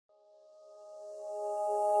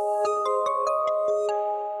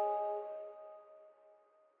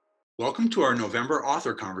Welcome to our November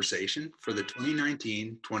author conversation for the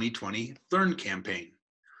 2019-2020 LEARN campaign.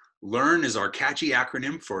 LEARN is our catchy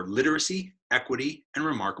acronym for Literacy, Equity, and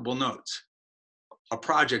Remarkable Notes, a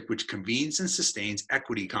project which convenes and sustains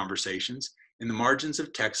equity conversations in the margins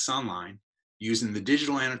of texts online using the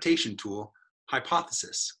digital annotation tool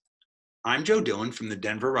Hypothesis. I'm Joe Dillon from the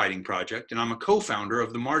Denver Writing Project, and I'm a co-founder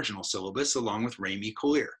of the Marginal Syllabus along with Remi,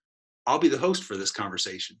 Kalir. I'll be the host for this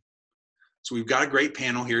conversation. So we've got a great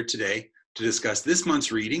panel here today to discuss this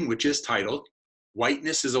month's reading, which is titled,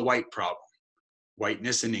 Whiteness is a White Problem,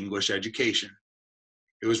 Whiteness in English Education.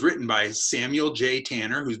 It was written by Samuel Jaye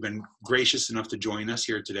Tanner, who's been gracious enough to join us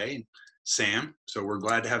here today. Sam, so we're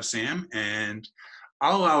glad to have Sam, and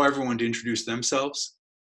I'll allow everyone to introduce themselves.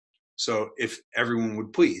 So if everyone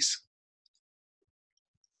would please.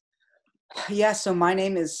 Yeah, so my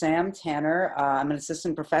name is Sam Tanner. I'm an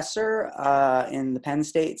assistant professor in the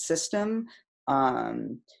PennState system.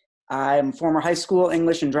 I'm a former high school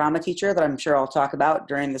English and drama teacher that I'm sure I'll talk about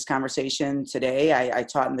during this conversation today. I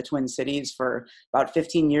taught in the Twin Cities for about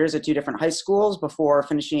 15 years at two different high schools before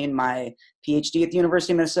finishing my PhD at the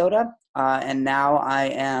University of Minnesota. And now I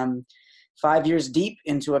am 5 years deep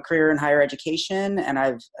into a career in higher education, and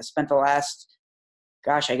I've spent the last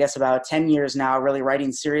I guess about 10 years now, really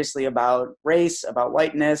writing seriously about race, about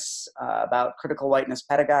whiteness, about critical whiteness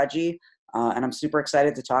pedagogy. And I'm super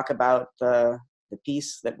excited to talk about the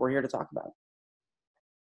piece that we're here to talk about.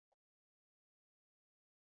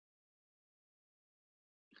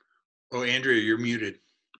 Oh, Andrea, you're muted.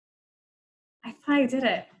 I thought I did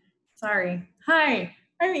it. Sorry. Hi,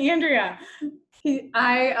 I'm Andrea.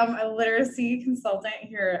 I am a literacy consultant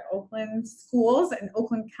here at Oakland Schools in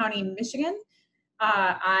Oakland County, Michigan.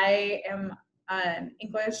 I am an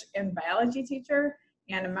English and biology teacher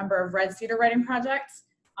and a member of Red Cedar Writing Project.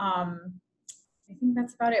 I think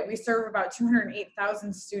that's about it. We serve about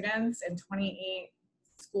 208,000 students in 28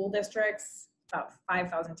 school districts, about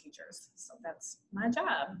 5,000 teachers. So that's my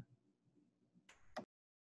job.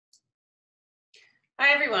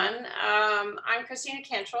 Hi, everyone. I'm Christina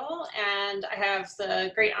Cantrill, and I have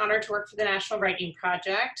the great honor to work for the National Writing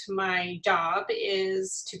Project. My job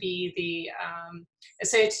is to be the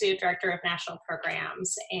Associate Director of National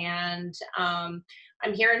Programs, and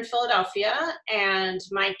I'm here in Philadelphia, and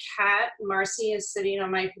my cat, Marcy, is sitting on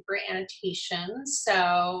my paper annotation,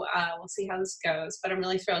 so we'll see how this goes, but I'm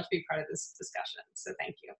really thrilled to be part of this discussion, so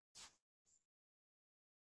thank you.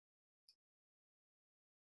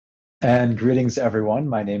 And greetings, everyone.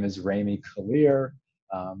 My name is Remi, Kalir.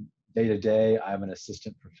 Day to day, I'm an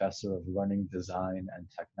assistant professor of learning design and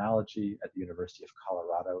technology at the University of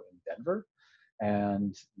Colorado in Denver.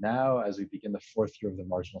 And now, as we begin the fourth year of the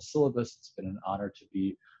Marginal Syllabus, it's been an honor to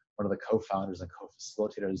be one of the co-founders and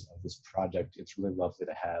co-facilitators of this project. It's really lovely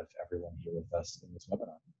to have everyone here with us in this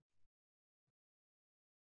webinar.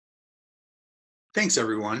 Thanks,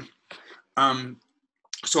 everyone.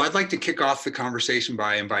 So I'd like to kick off the conversation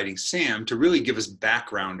by inviting Sam to really give us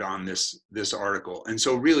background on this article. And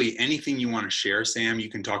so really anything you want to share, Sam, you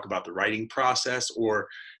can talk about the writing process or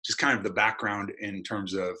just kind of the background in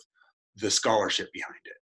terms of the scholarship behind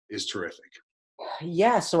it is terrific.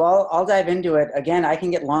 Yeah, so I'll dive into it. Again, I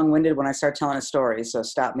can get long-winded when I start telling a story, so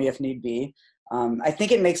stop me if need be. I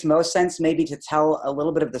think it makes most sense maybe to tell a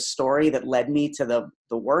little bit of the story that led me to the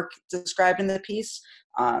work described in the piece.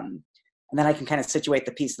 And then I can kind of situate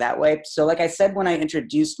the piece that way. So like I said when I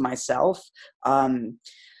introduced myself,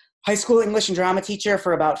 high school English and drama teacher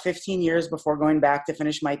for about 15 years before going back to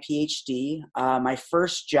finish my PhD. My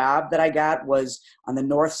first job that I got was on the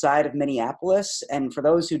north side of Minneapolis. And for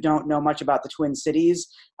those who don't know much about the Twin Cities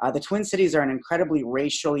are an incredibly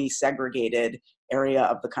racially segregated area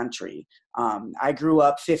of the country. I grew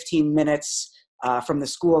up 15 minutes from the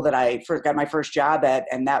school that I first got my first job at,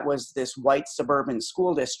 and that was this white suburban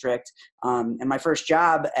school district. And my first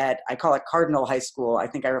job at, I call it Cardinal High School, I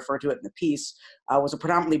think I refer to it in the piece, was a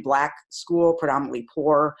predominantly black school, predominantly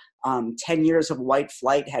poor. 10 years of white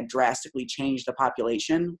flight had drastically changed the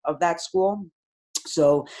population of that school.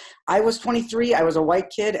 So I was 23, I was a white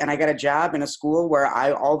kid, and I got a job in a school where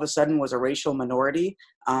I all of a sudden was a racial minority.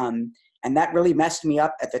 And that really messed me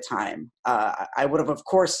up at the time. I would have, of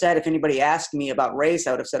course, said, if anybody asked me about race,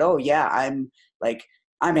 I would have said, oh yeah, I'm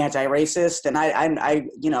anti-racist. And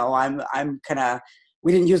I'm kind of,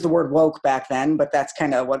 we didn't use the word woke back then, but that's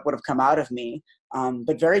kind of what would have come out of me.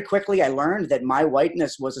 But very quickly I learned that my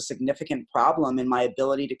whiteness was a significant problem in my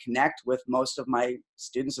ability to connect with most of my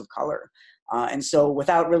students of color. And so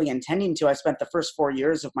without really intending to, I spent the first 4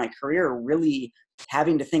 years of my career really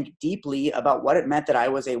having to think deeply about what it meant that I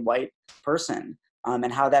was a white person.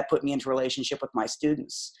 and how that put me into relationship with my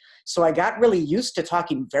students. So I got really used to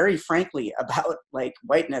talking very frankly about like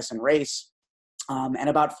whiteness and race. And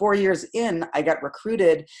about 4 years in, I got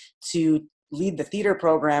recruited to lead the theater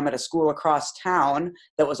program at a school across town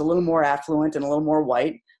that was a little more affluent and a little more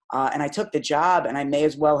white. And I took the job, and I may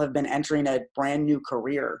as well have been entering a brand new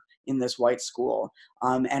career in this white school.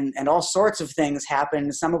 And all sorts of things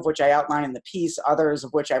happened, some of which I outline in the piece, others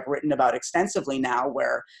of which I've written about extensively now,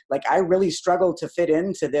 where like I really struggled to fit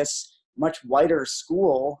into this much whiter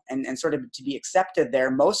school and sort of to be accepted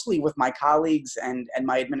there, mostly with my colleagues and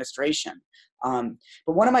my administration.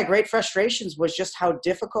 But one of my great frustrations was just how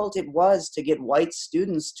difficult it was to get white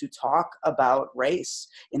students to talk about race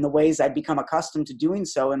in the ways I'd become accustomed to doing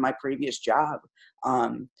so in my previous job.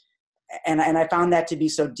 And I found that to be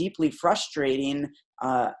so deeply frustrating.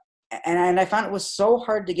 And I found it was so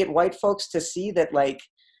hard to get white folks to see that like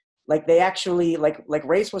they actually, like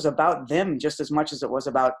race was about them just as much as it was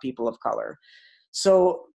about people of color.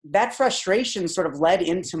 So that frustration sort of led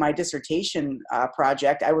into my dissertation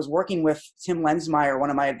project. I was working with Tim Lensmeyer, one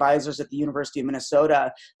of my advisors at the University of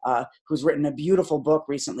Minnesota, who's written a beautiful book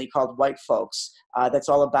recently called White Folks, that's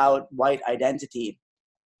all about white identity.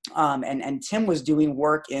 And Tim was doing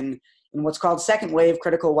work in what's called second wave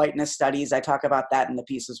critical whiteness studies. I talk about that in the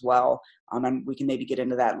piece as well. And we can maybe get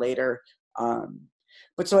into that later.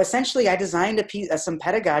 But so essentially I designed some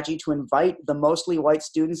pedagogy to invite the mostly white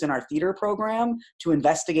students in our theater program to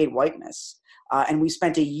investigate whiteness. And we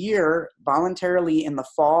spent a year voluntarily in the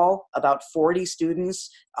fall, about 40 students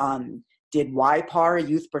did YPAR,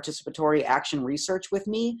 Youth Participatory Action Research, with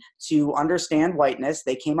me to understand whiteness.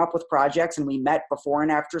 They came up with projects, and we met before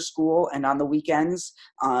and after school and on the weekends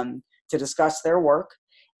to discuss their work.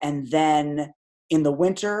 And then in the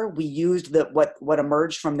winter, we used what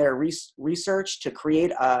emerged from their research to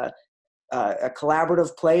create a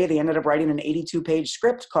collaborative play. They ended up writing an 82-page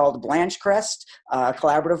script called Blanchecrest, a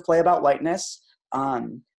collaborative play about whiteness.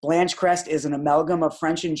 Blanchecrest is an amalgam of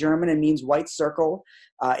French and German and means white circle.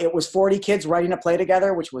 It was 40 kids writing a play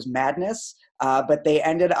together, which was madness, but they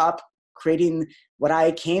ended up creating what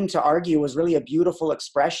I came to argue was really a beautiful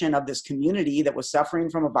expression of this community that was suffering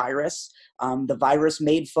from a virus. The virus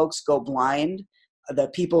made folks go blind. The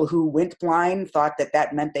people who went blind thought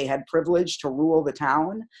that meant they had privilege to rule the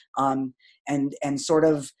town. And sort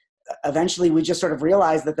of eventually we just sort of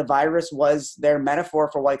realized that the virus was their metaphor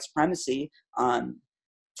for white supremacy.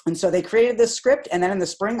 And so they created this script, and then in the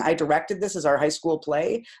spring, I directed this as our high school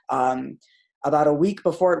play. About a week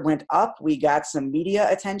before it went up, we got some media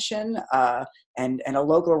attention, and a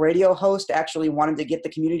local radio host actually wanted to get the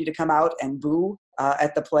community to come out and boo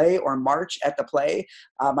at the play or march at the play.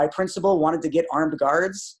 My principal wanted to get armed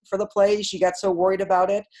guards for the play. She got so worried about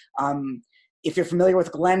it. If you're familiar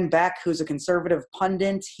with Glenn Beck, who's a conservative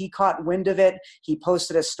pundit, he caught wind of it. He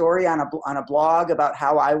posted a story on a blog about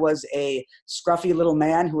how I was a scruffy little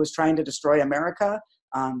man who was trying to destroy America.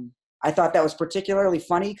 I thought that was particularly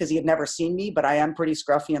funny because he had never seen me, but I am pretty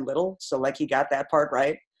scruffy and little, so like he got that part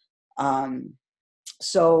right.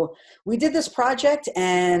 So we did this project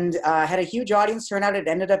and had a huge audience turnout. It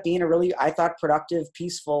ended up being a really, I thought, productive,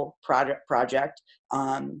 peaceful project.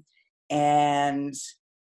 And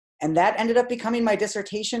that ended up becoming my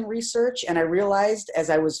dissertation research. And I realized as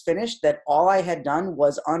I was finished that all I had done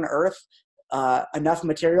was unearth enough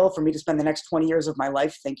material for me to spend the next 20 years of my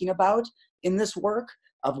life thinking about in this work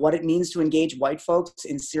of what it means to engage white folks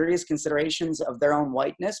in serious considerations of their own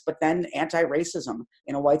whiteness, but then anti-racism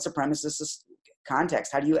in a white supremacist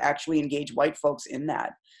context. How do you actually engage white folks in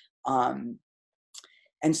that?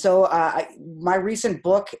 And so my recent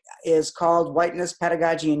book is called Whiteness,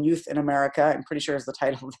 Pedagogy, and Youth in America. I'm pretty sure is the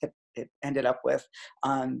title that it ended up with.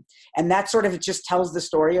 And that sort of just tells the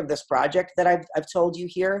story of this project that I've told you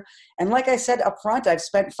here. And like I said up front, I've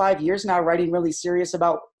spent 5 years now writing really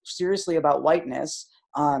seriously about whiteness.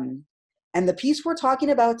 And the piece we're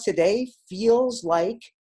talking about today feels like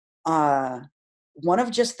one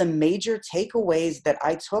of just the major takeaways that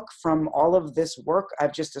I took from all of this work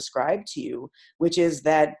I've just described to you, which is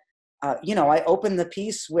that, I opened the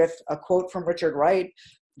piece with a quote from Richard Wright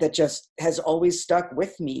that just has always stuck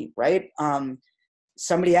with me, right?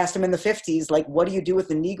 Somebody asked him in the 50s, like, what do you do with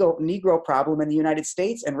the Negro problem in the United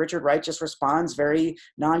States? And Richard Wright just responds very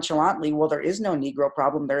nonchalantly, well, there is no Negro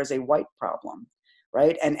problem, there is a white problem.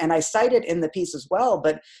 Right. And I cite it in the piece as well.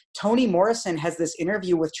 But Toni Morrison has this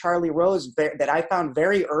interview with Charlie Rose that I found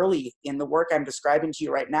very early in the work I'm describing to you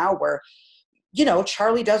right now, where you know,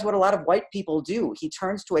 Charlie does what a lot of white people do. He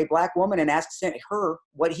turns to a black woman and asks her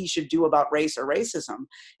what he should do about race or racism.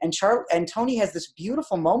 And Tony has this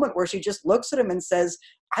beautiful moment where she just looks at him and says,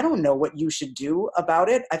 I don't know what you should do about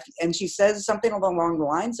it. And she says something along the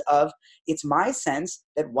lines of, it's my sense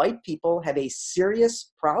that white people have a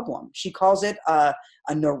serious problem. She calls it a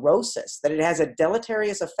neurosis, that it has a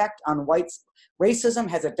deleterious effect on whites. Racism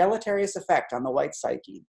has a deleterious effect on the white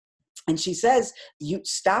psyche. And she says, you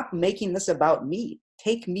stop making this about me.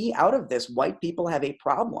 Take me out of this. White people have a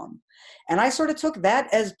problem. And I sort of took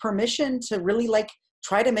that as permission to really like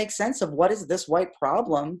try to make sense of what is this white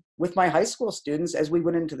problem with my high school students as we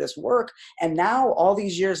went into this work. And now all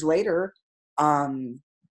these years later,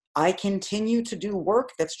 I continue to do work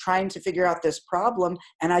that's trying to figure out this problem.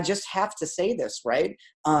 And I just have to say this, right?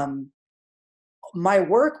 My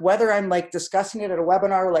work, whether I'm like discussing it at a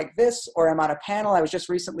webinar like this, or I'm on a panel, I was just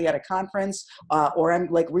recently at a conference, or I'm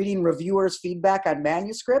like reading reviewers' feedback on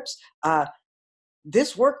manuscripts,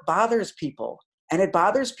 this work bothers people. And it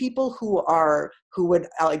bothers people who would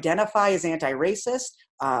identify as anti-racist.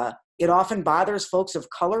 It often bothers folks of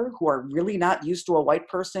color who are really not used to a white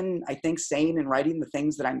person, I think, saying and writing the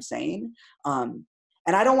things that I'm saying. And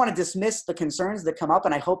I don't want to dismiss the concerns that come up,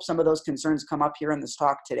 and I hope some of those concerns come up here in this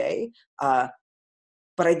talk today.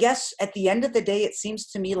 But I guess at the end of the day, it seems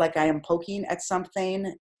to me like I am poking at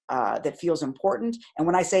something that feels important. And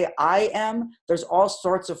when I say I am, there's all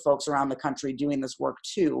sorts of folks around the country doing this work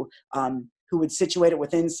too, who would situate it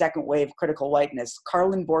within second wave critical whiteness.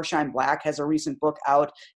 Carlin Borsheim Black has a recent book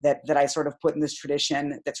out that I sort of put in this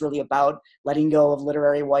tradition that's really about letting go of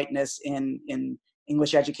literary whiteness in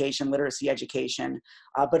English education, literacy education.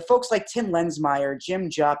 But folks like Tim Lensmeyer, Jim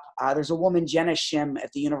Jupp, there's a woman, Jenna Shim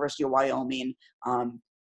at the University of Wyoming,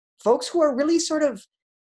 folks who are really sort of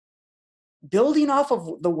building off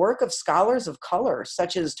of the work of scholars of color,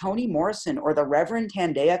 such as Toni Morrison or the Reverend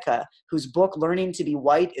Tandayaka, whose book, Learning to be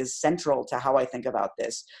White, is central to how I think about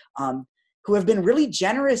this, who have been really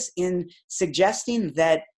generous in suggesting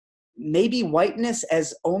that maybe whiteness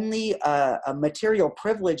as only a material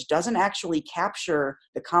privilege doesn't actually capture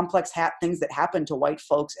the complex things that happen to white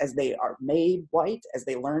folks as they are made white, as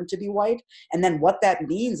they learn to be white, and then what that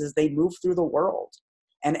means as they move through the world.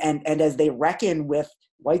 And as they reckon with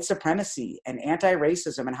white supremacy and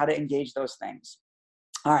anti-racism and how to engage those things.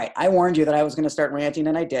 All right, I warned you that I was going to start ranting,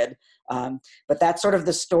 and I did. But that's sort of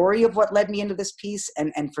the story of what led me into this piece.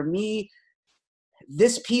 And for me,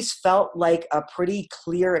 this piece felt like a pretty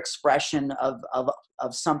clear expression of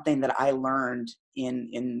something that I learned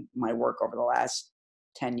in my work over the last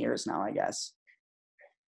 10 years now, I guess.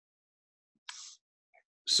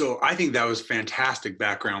 So I think that was fantastic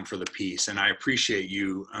background for the piece, and I appreciate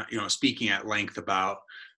you, speaking at length about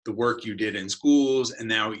the work you did in schools, and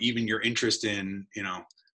now even your interest in,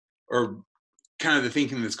 or kind of the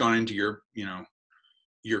thinking that's gone into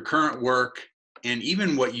your current work, and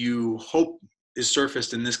even what you hope is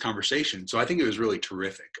surfaced in this conversation. So I think it was really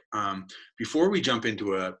terrific. Before we jump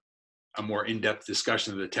into a more in-depth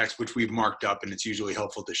discussion of the text, which we've marked up, and it's usually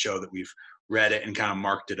helpful to show that we've read it and kind of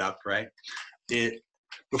marked it up, right?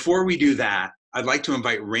 Before we do that, I'd like to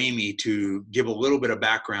invite Remi to give a little bit of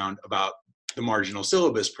background about the Marginal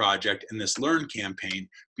Syllabus project and this Learn campaign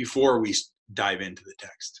before we dive into the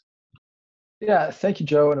text. Yeah, thank you,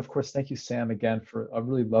 Joe. And of course, thank you, Sam, again, for a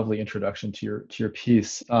really lovely introduction to your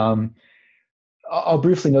piece. I'll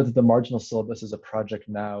briefly note that the Marginal Syllabus is a project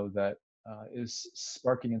now that is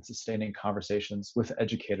sparking and sustaining conversations with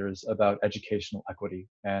educators about educational equity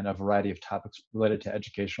and a variety of topics related to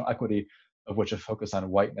educational equity, of which a focus on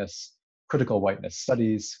whiteness, critical whiteness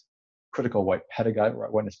studies, critical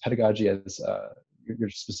whiteness pedagogy, as you're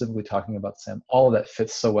specifically talking about, Sam. All of that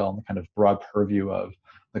fits so well in the kind of broad purview of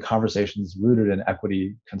the conversations rooted in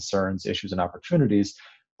equity, concerns, issues, and opportunities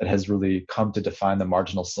that has really come to define the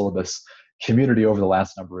Marginal Syllabus community over the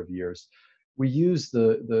last number of years. We use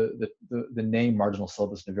the name Marginal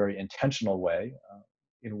Syllabus in a very intentional way.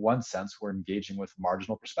 In one sense, we're engaging with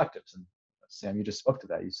marginal perspectives. And Sam, you just spoke to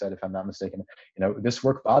that. You said, if I'm not mistaken, this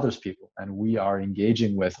work bothers people, and we are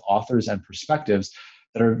engaging with authors and perspectives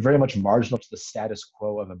that are very much marginal to the status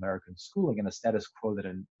quo of American schooling, and a status quo that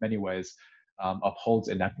in many ways upholds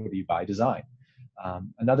inequity by design.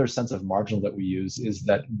 Another sense of marginal that we use is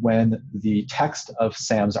that when the text of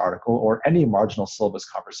Sam's article or any Marginal Syllabus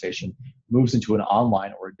conversation moves into an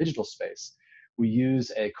online or a digital space, we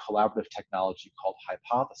use a collaborative technology called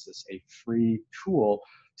Hypothesis, a free tool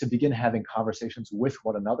to begin having conversations with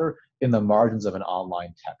one another in the margins of an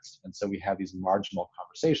online text. And so we have these marginal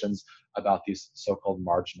conversations about these so-called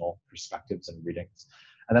marginal perspectives and readings.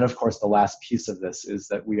 And then, of course, the last piece of this is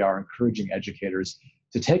that we are encouraging educators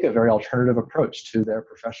to take a very alternative approach to their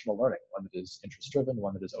professional learning, one that is interest-driven,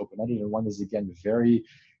 one that is open-ended, and one that is, again, very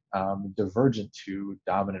divergent to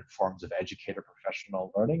dominant forms of educator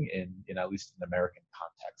professional learning in at least an American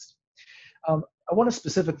context. I want to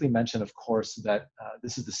specifically mention, of course, that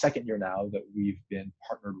this is the second year now that we've been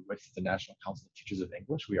partnered with the National Council of Teachers of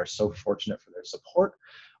English. We are so fortunate for their support.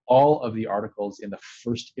 All of the articles in the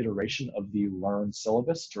first iteration of the Learn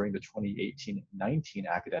syllabus during the 2018-19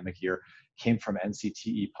 academic year came from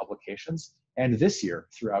NCTE publications. And this year,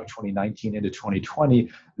 throughout 2019 into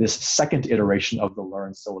 2020, this second iteration of the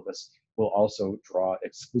Learn syllabus will also draw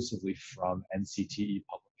exclusively from NCTE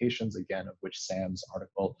publications, again, of which Sam's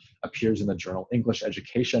article appears in the journal English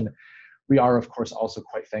Education. We are, of course, also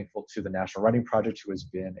quite thankful to the National Writing Project, who has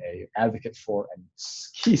been an advocate for and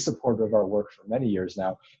key supporter of our work for many years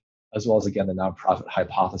now, as well as, again, the nonprofit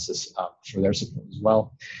Hypothesis for their support as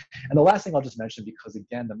well. And the last thing I'll just mention, because,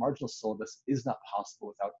 again, the marginal syllabus is not possible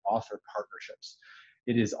without author partnerships.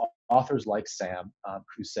 It is authors like Sam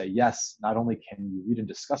who say, yes, not only can you read and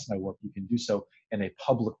discuss my work, you can do so in a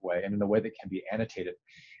public way and in a way that can be annotated.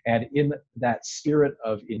 And in that spirit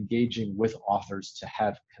of engaging with authors to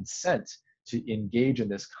have consent to engage in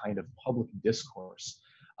this kind of public discourse,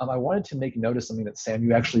 I wanted to make note of something that, Sam,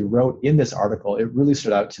 you actually wrote in this article. It really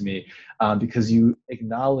stood out to me because you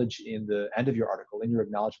acknowledge in the end of your article, in your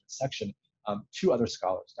acknowledgement section, two other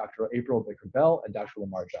scholars, Dr. April Baker-Bell and Dr.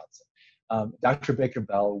 Lamar Johnson. Dr.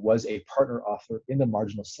 Baker-Bell was a partner author in the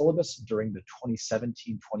marginal syllabus during the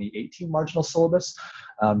 2017-2018 marginal syllabus.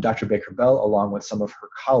 Dr. Baker-Bell, along with some of her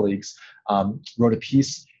colleagues, wrote a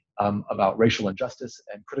piece about racial injustice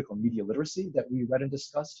and critical media literacy that we read and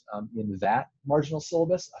discussed in that marginal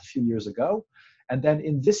syllabus a few years ago. And then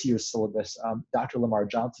in this year's syllabus, Dr. Lamar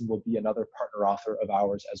Johnson will be another partner author of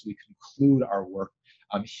ours as we conclude our work.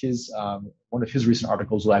 One of his recent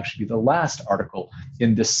articles will actually be the last article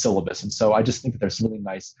in this syllabus. And so I just think that there's some really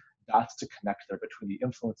nice dots to connect there between the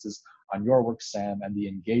influences on your work, Sam, and the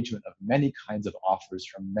engagement of many kinds of authors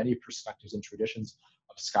from many perspectives and traditions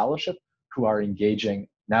of scholarship who are engaging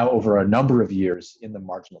now over a number of years in the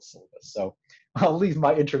marginal syllabus. So I'll leave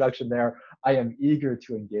my introduction there. I am eager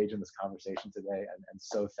to engage in this conversation today and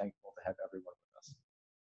so thankful to have everyone with us.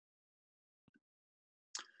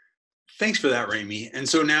 Thanks for that, Remi. And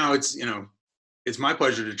so now it's my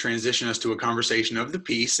pleasure to transition us to a conversation of the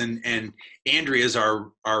piece. And Andrea is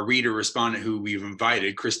our reader respondent who we've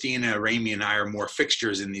invited. Christina, Remi, and I are more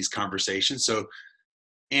fixtures in these conversations. So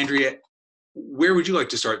Andrea, where would you like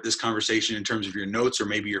to start this conversation in terms of your notes or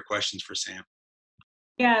maybe your questions for Sam?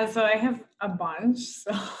 Yeah, so I have a bunch,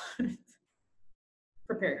 so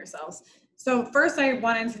prepare yourselves. So first I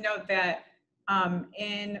wanted to note that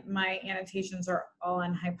in my annotations are all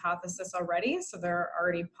on Hypothesis already, so they're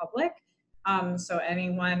already public. So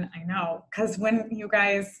anyone, I know, because when you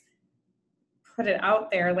guys put it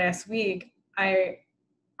out there last week, I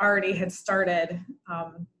already had started, I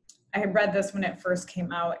had read this when it first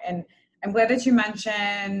came out, and I'm glad that you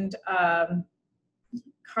mentioned Carlin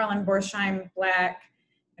Borsheim-Black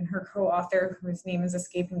and her co-author, whose name is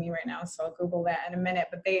escaping me right now, so I'll Google that in a minute,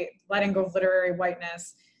 but they letting go of literary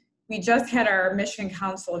whiteness. We just had our Michigan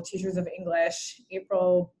Council of Teachers of English.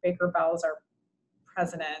 April Baker-Bell is our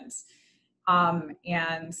president,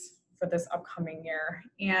 and for this upcoming year.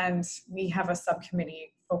 And we have a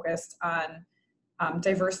subcommittee focused on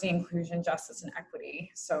diversity, inclusion, justice, and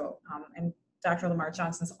equity. So, and Dr. Lamar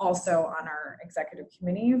Johnson is also on our executive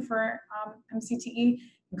committee for MCTE.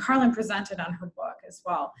 And Carlin presented on her book as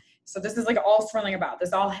well. So this is like all swirling about.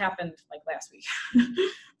 This all happened like last week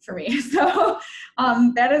for me. So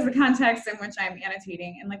that is the context in which I'm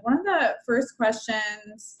annotating. And like one of the first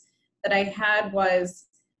questions that I had was,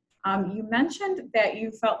 you mentioned that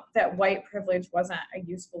you felt that white privilege wasn't a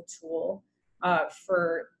useful tool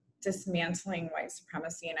for dismantling white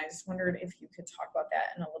supremacy. And I just wondered if you could talk about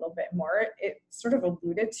that in a little bit more. It sort of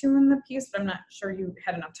alluded to in the piece, but I'm not sure you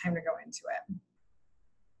had enough time to go into it.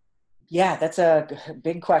 Yeah, that's a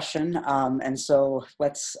big question. And so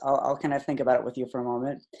I'll kind of think about it with you for a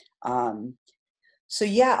moment. So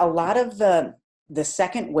yeah, a lot of the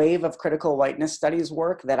second wave of critical whiteness studies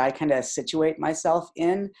work that I kind of situate myself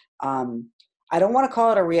in, I don't want to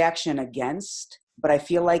call it a reaction against, but I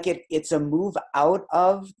feel like it's a move out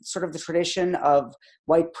of sort of the tradition of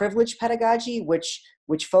white privilege pedagogy, which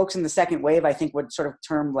folks in the second wave, I think, would sort of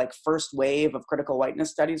term like first wave of critical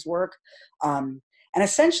whiteness studies work. And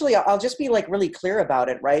essentially, I'll just be like really clear about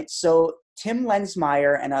it, right? So Tim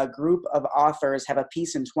Lensmeyer and a group of authors have a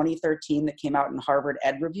piece in 2013 that came out in Harvard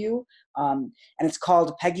Ed Review, and it's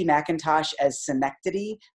called Peggy McIntosh as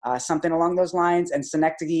Synecdoche, something along those lines. And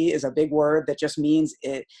Synecdoche is a big word that just means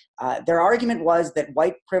it. Their argument was that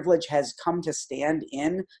white privilege has come to stand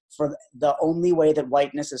in for the only way that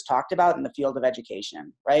whiteness is talked about in the field of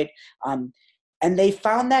education, right? And they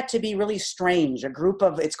found that to be really strange. A group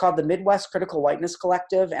of, it's called the Midwest Critical Whiteness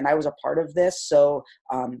Collective, and I was a part of this. So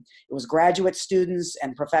it was graduate students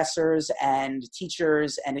and professors and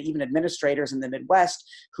teachers and even administrators in the Midwest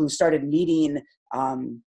who started meeting, a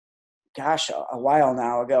while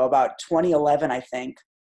now ago, about 2011, I think.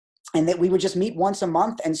 And that we would just meet once a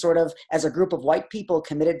month and sort of, as a group of white people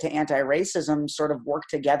committed to anti-racism, sort of work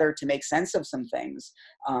together to make sense of some things.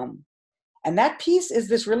 And that piece is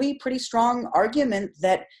this really pretty strong argument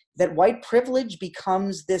that white privilege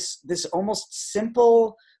becomes this almost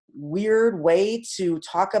simple, weird way to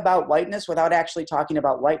talk about whiteness without actually talking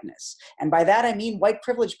about whiteness. And by that I mean white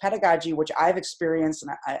privilege pedagogy, which I've experienced,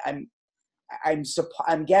 and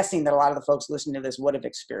I'm guessing that a lot of the folks listening to this would have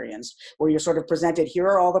experienced, where you're sort of presented, here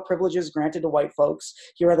are all the privileges granted to white folks,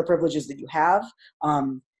 here are the privileges that you have.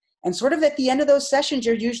 And sort of at the end of those sessions,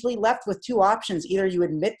 you're usually left with two options. Either you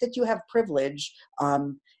admit that you have privilege,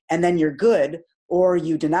 and then you're good, or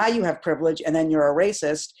you deny you have privilege, and then you're a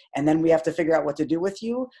racist, and then we have to figure out what to do with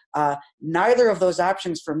you. Neither of those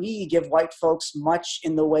options, for me, give white folks much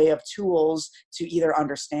in the way of tools to either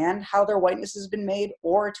understand how their whiteness has been made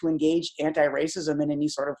or to engage anti-racism in any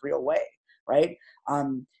sort of real way, right?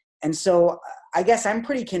 And so I guess I'm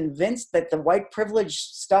pretty convinced that the white privilege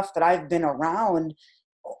stuff that I've been around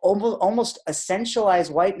almost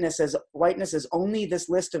essentialize whiteness as only this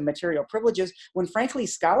list of material privileges, when frankly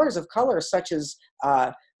scholars of color such as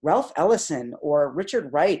Ralph Ellison or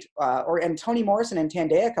Richard Wright and Toni Morrison and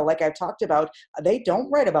Tandaica, like I've talked about, they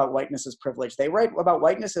don't write about whiteness as privilege. They write about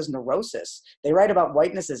whiteness as neurosis. They write about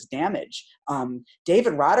whiteness as damage.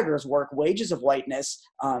 David Rodiger's work, Wages of Whiteness,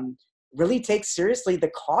 really takes seriously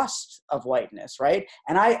the cost of whiteness, right?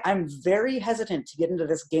 And I'm very hesitant to get into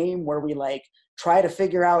this game where we try to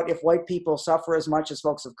figure out if white people suffer as much as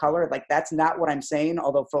folks of color. That's not what I'm saying,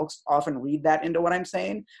 although folks often read that into what I'm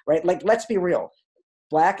saying, right? Let's be real.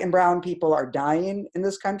 Black and brown people are dying in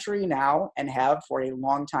this country now and have for a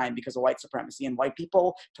long time because of white supremacy, and white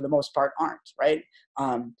people, for the most part, aren't, right?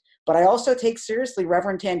 But I also take seriously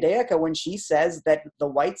Reverend Tandaica when she says that the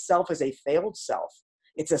white self is a failed self.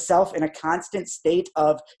 It's a self in a constant state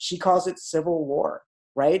of, she calls it civil war,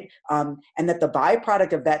 right? And that the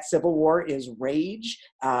byproduct of that civil war is rage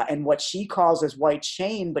and what she calls as white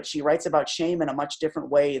shame, but she writes about shame in a much different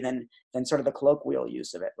way than sort of the colloquial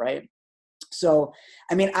use of it, right? So,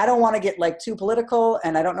 I mean, I don't want to get too political,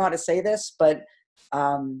 and I don't know how to say this, but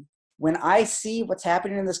when I see what's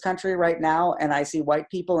happening in this country right now, and I see white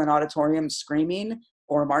people in auditoriums screaming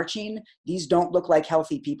or marching, these don't look like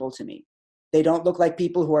healthy people to me. They don't look like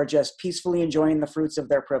people who are just peacefully enjoying the fruits of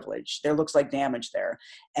their privilege. There looks like damage there.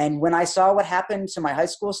 And when I saw what happened to my high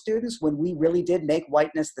school students, when we really did make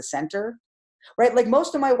whiteness the center, right?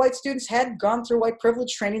 Most of my white students had gone through white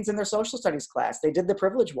privilege trainings in their social studies class. They did the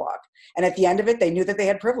privilege walk. And at the end of it, they knew that they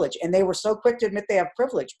had privilege. And they were so quick to admit they have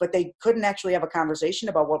privilege, but they couldn't actually have a conversation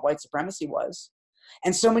about what white supremacy was.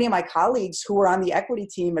 And so many of my colleagues who were on the equity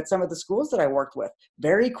team at some of the schools that I worked with,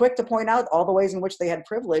 very quick to point out all the ways in which they had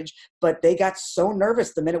privilege, but they got so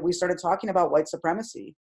nervous the minute we started talking about white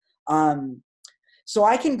supremacy. So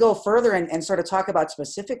I can go further and sort of talk about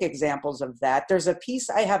specific examples of that. There's a piece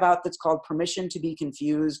I have out that's called Permission to be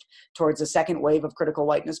Confused Towards a Second Wave of Critical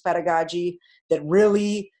Whiteness Pedagogy that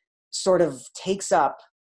really sort of takes up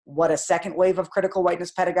what a second wave of critical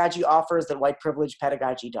whiteness pedagogy offers that white privilege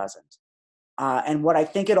pedagogy doesn't. And what I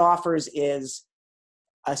think it offers is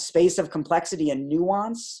a space of complexity and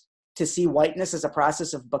nuance to see whiteness as a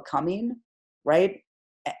process of becoming, right?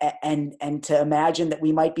 And to imagine that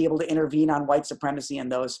we might be able to intervene on white supremacy in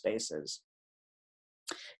those spaces.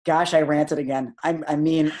 Gosh, I ranted again.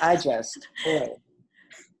 Boy.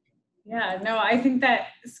 Yeah, no, I think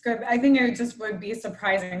that's good. I think it just would be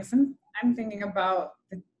surprising. I'm thinking about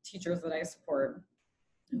the teachers that I support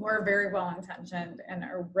who are very well-intentioned and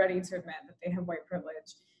are ready to admit that they have white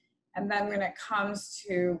privilege. And then when it comes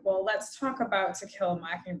to, well, let's talk about To Kill a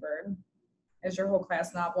Mockingbird as your whole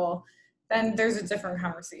class novel, then there's a different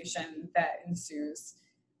conversation that ensues.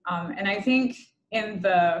 And I think in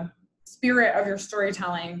the spirit of your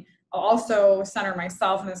storytelling, I'll also center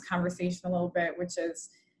myself in this conversation a little bit, which is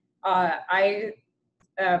I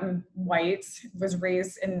am white, was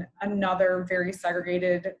raised in another very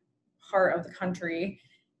segregated part of the country.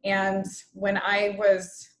 And when I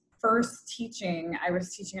was first teaching, I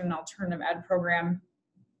was teaching in an alternative ed program.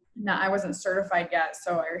 Now, I wasn't certified yet,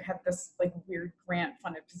 so I had this like weird grant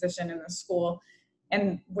funded position in the school,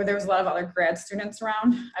 and where there was a lot of other grad students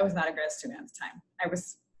around. I was not a grad student at the time. I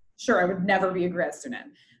was sure I would never be a grad student.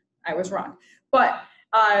 I was wrong. But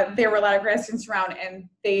there were a lot of grad students around, and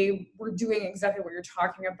they were doing exactly what you're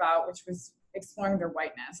talking about, which was exploring their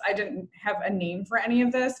whiteness. I didn't have a name for any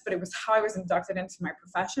of this, but it was how I was inducted into my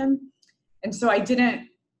profession. And so I didn't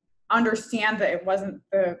understand that it wasn't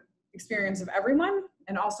the experience of everyone.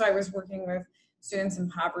 And also I was working with students in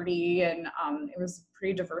poverty, and it was a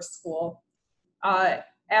pretty diverse school.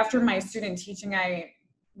 After my student teaching, I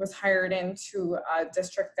was hired into a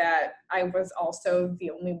district that I was also the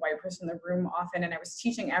only white person in the room often, and I was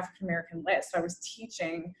teaching African-American lit. So I was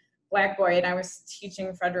teaching Black Boy, and I was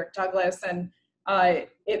teaching Frederick Douglass, and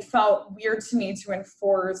it felt weird to me to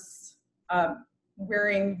enforce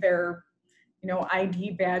wearing their,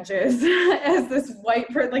 ID badges as this white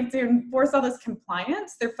person, like to enforce all this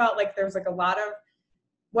compliance. There felt like there was like a lot of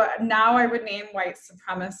what now I would name white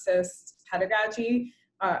supremacist pedagogy,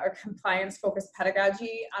 a compliance-focused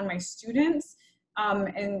pedagogy on my students.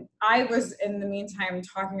 And I was, in the meantime,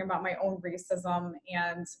 talking about my own racism,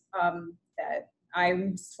 and that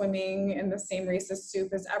I'm swimming in the same racist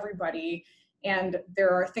soup as everybody. And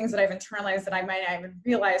there are things that I've internalized that I might not even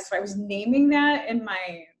realize. So I was naming that in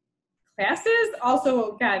my classes.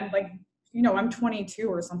 Also, again, like, I'm 22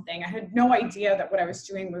 or something. I had no idea that what I was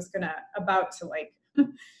doing was about to like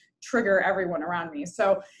trigger everyone around me.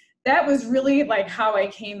 So that was really like how I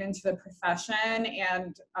came into the profession,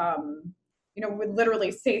 and, would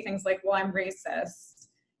literally say things like, well, I'm racist,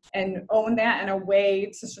 and own that in a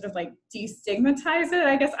way to sort of like destigmatize it.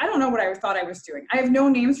 I guess, I don't know what I thought I was doing. I have no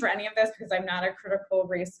names for any of this because I'm not a critical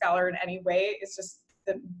race scholar in any way. It's just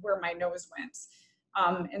where my nose went.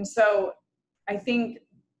 And so I think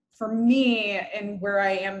for me and where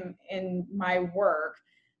I am in my work,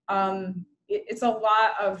 it's a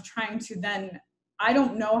lot of trying to then, I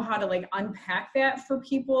don't know how to like unpack that for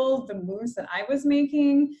people, the moves that I was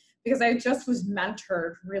making, because I just was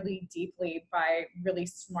mentored really deeply by really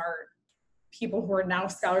smart people who are now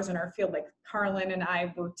scholars in our field. Like Carlin and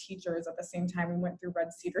I were teachers at the same time. We went through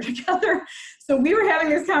Red Cedar together. So we were having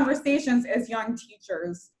these conversations as young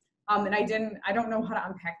teachers. And I don't know how to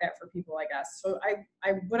unpack that for people, I guess. So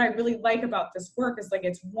what I really like about this work is like,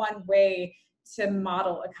 it's one way to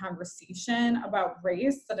model a conversation about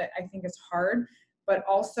race that I think is hard, but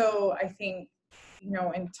also I think,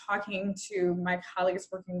 in talking to my colleagues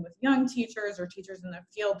working with young teachers or teachers in the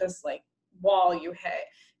field, this like wall you hit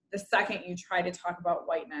the second you try to talk about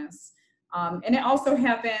whiteness. And it also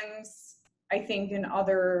happens, I think, in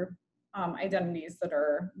other identities that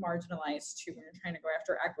are marginalized too, when you're trying to go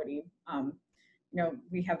after equity.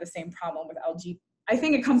 We have the same problem with I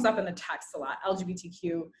think it comes up in the text a lot.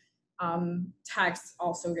 LGBTQ texts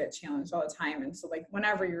also get challenged all the time. And so like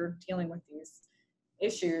whenever you're dealing with these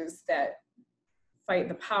issues that fight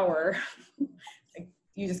the power, like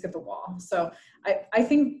you just get the wall. So I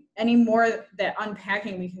think any more that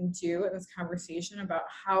unpacking we can do in this conversation about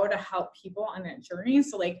how to help people on that journey.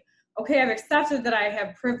 So like, okay, I've accepted that I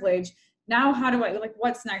have privilege. Now, how do I, like,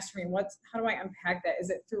 what's next for me? How do I unpack that? Is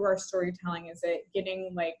it through our storytelling? Is it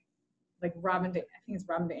getting like I think it's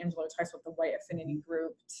Robin DiAngelo talks about the white affinity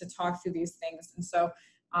group to talk through these things. And so,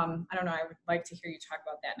 I don't know, I would like to hear you talk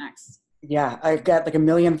about that next. Yeah, I've got like a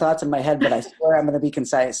million thoughts in my head, but I swear I'm going to be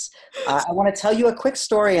concise. I want to tell you a quick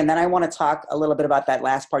story, and then I want to talk a little bit about that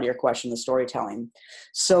last part of your question, the storytelling.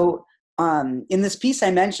 So in this piece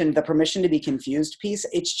I mentioned, the permission to be confused piece,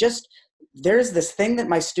 it's just, there's this thing that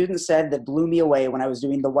my students said that blew me away when I was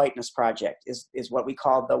doing the Whiteness project, is what we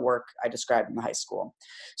called the work I described in the high school.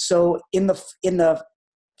 So in the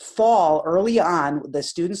fall, early on, the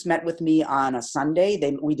students met with me on a Sunday.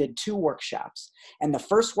 We did 2 workshops. And the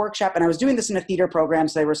first workshop, and I was doing this in a theater program,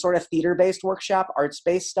 so they were sort of theater-based workshop,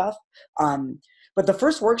 arts-based stuff. But the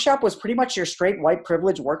first workshop was pretty much your straight white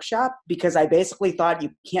privilege workshop, because I basically thought you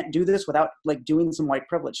can't do this without like doing some white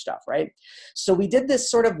privilege stuff, right? So we did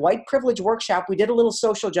this sort of white privilege workshop. We did a little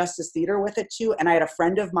social justice theater with it too. And I had a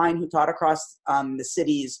friend of mine who taught across the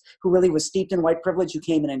cities who really was steeped in white privilege, who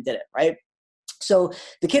came in and did it, right? So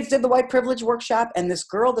the kids did the white privilege workshop, and this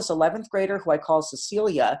girl, this 11th grader who I call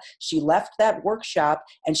Cecilia, she left that workshop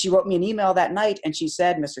and she wrote me an email that night, and she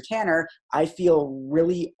said, Mr. Tanner, I feel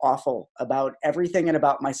really awful about everything and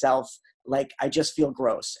about myself. Like, I just feel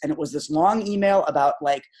gross. And it was this long email about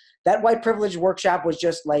like, that white privilege workshop was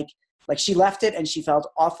just like she left it and she felt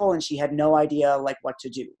awful and she had no idea like what to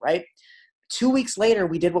do, right? 2 weeks later,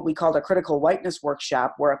 we did what we called a critical whiteness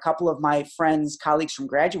workshop, where a couple of my friends, colleagues from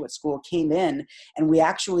graduate school came in, and we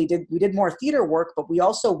did more theater work, but we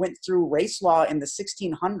also went through race law in the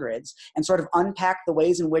 1600s and sort of unpacked the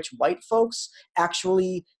ways in which white folks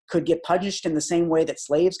actually could get punished in the same way that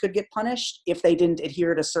slaves could get punished if they didn't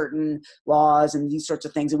adhere to certain laws and these sorts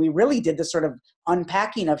of things. And we really did this sort of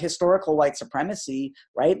unpacking of historical white supremacy,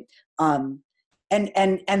 right? And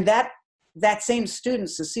that same student,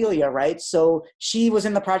 Cecilia, right? So she was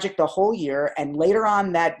in the project the whole year, and later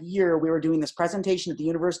on that year, we were doing this presentation at the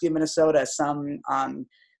University of Minnesota, some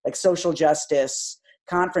like social justice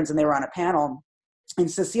conference, and they were on a panel.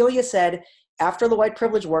 And Cecilia said, after the white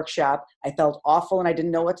privilege workshop, I felt awful and I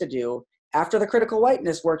didn't know what to do. After the critical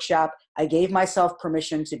whiteness workshop, I gave myself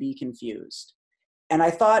permission to be confused. And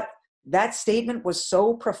I thought that statement was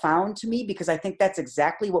so profound to me, because I think that's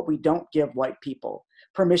exactly what we don't give white people: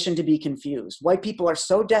 permission to be confused. White people are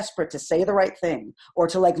so desperate to say the right thing, or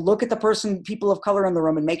to like look at the people of color in the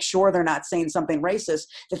room and make sure they're not saying something racist,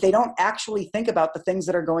 that they don't actually think about the things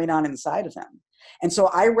that are going on inside of them. And so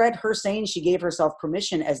I read her saying she gave herself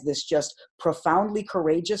permission as this just profoundly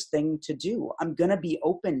courageous thing to do. I'm going to be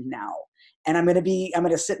open now, and I'm going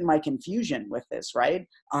to sit in my confusion with this, right?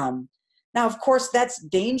 Now, of course, that's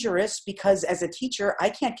dangerous, because as a teacher, I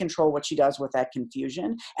can't control what she does with that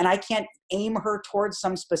confusion, and I can't aim her towards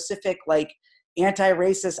some specific like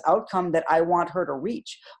anti-racist outcome that I want her to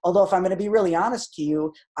reach. Although, if I'm going to be really honest to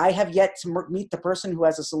you, I have yet to meet the person who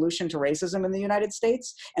has a solution to racism in the United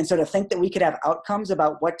States. And so to think that we could have outcomes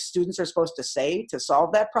about what students are supposed to say to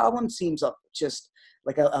solve that problem seems just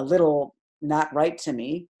like a little not right to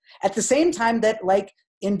me. At the same time that, like,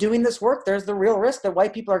 in doing this work, there's the real risk that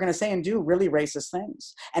white people are going to say and do really racist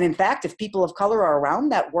things. And in fact, if people of color are around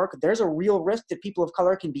that work, there's a real risk that people of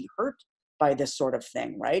color can be hurt by this sort of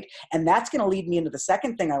thing, right? And that's going to lead me into the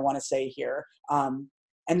second thing I want to say here.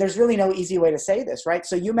 And there's really no easy way to say this, right?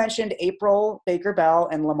 So you mentioned April Baker Bell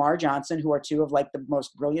and Lamar Johnson, who are two of like the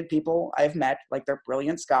most brilliant people I've met, like they're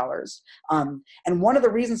brilliant scholars. And one of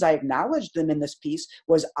the reasons I acknowledged them in this piece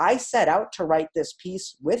was I set out to write this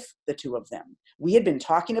piece with the two of them. We had been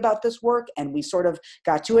talking about this work, and we sort of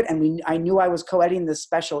got to it, and I knew I was co-editing this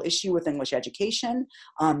special issue with English education.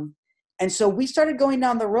 And so we started going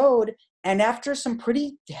down the road, and after some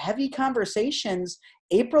pretty heavy conversations,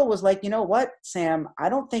 April was like, you know what, Sam, I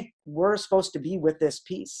don't think we're supposed to be with this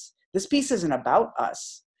piece. This piece isn't about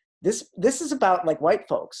us. This is about like white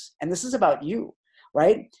folks, and this is about you,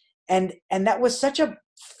 right? And that was such a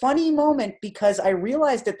funny moment, because I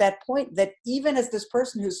realized at that point that even as this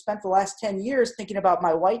person who's spent the last 10 years thinking about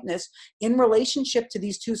my whiteness in relationship to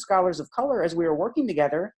these two scholars of color as we were working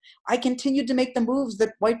together, I continued to make the moves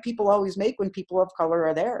that white people always make when people of color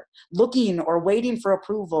are there, looking or waiting for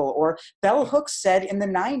approval. Or Bell Hooks said in the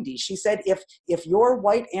 90s, she said, if your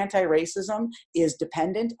white anti-racism is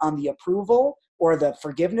dependent on the approval or the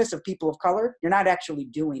forgiveness of people of color, you're not actually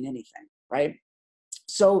doing anything, right?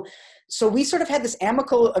 So we sort of had this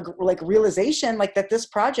amicable like realization like that this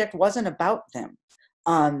project wasn't about them.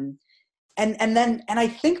 And I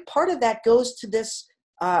think part of that goes to this,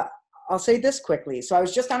 I'll say this quickly. So I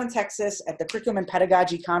was just down in Texas at the Curriculum and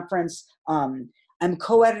Pedagogy Conference. I'm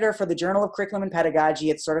co-editor for the Journal of Curriculum and Pedagogy.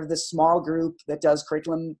 It's sort of this small group that does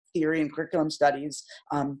curriculum theory and curriculum studies.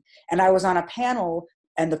 And I was on a panel,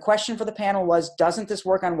 and the question for the panel was, doesn't this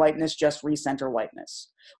work on whiteness just recenter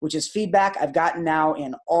whiteness? Which is feedback I've gotten now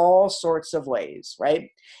in all sorts of ways, right?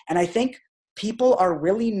 And I think people are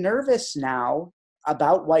really nervous now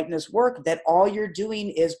about whiteness work, that all you're doing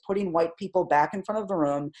is putting white people back in front of the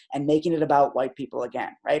room and making it about white people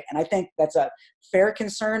again, right? And I think that's a fair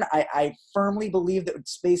concern. I firmly believe that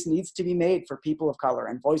space needs to be made for people of color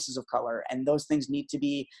and voices of color, and those things need to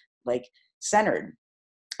be like centered.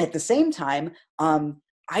 At the same time,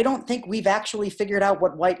 I don't think we've actually figured out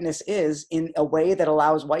what whiteness is in a way that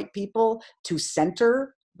allows white people to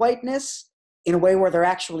center whiteness in a way where they're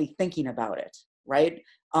actually thinking about it, right?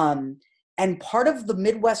 And part of the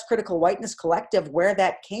Midwest Critical Whiteness Collective, where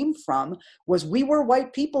that came from, was we were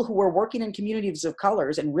white people who were working in communities of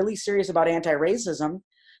colors and really serious about anti-racism,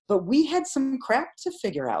 but we had some crap to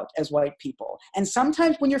figure out as white people. And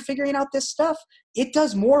sometimes when you're figuring out this stuff, it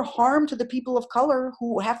does more harm to the people of color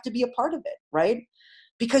who have to be a part of it, right?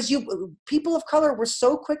 Because people of color were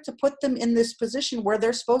so quick to put them in this position where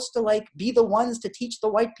they're supposed to like be the ones to teach the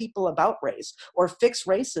white people about race or fix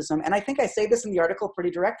racism. And I think I say this in the article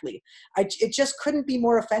pretty directly. It just couldn't be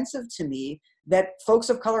more offensive to me that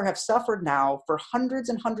folks of color have suffered now for hundreds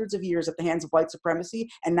and hundreds of years at the hands of white supremacy,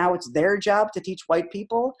 and now it's their job to teach white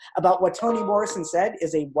people about what Toni Morrison said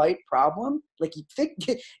is a white problem. Like, you think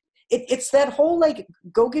it's that whole like,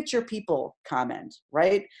 go get your people comment,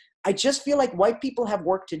 right? I just feel like white people have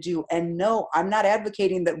work to do. And no, I'm not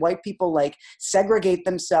advocating that white people like segregate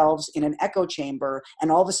themselves in an echo chamber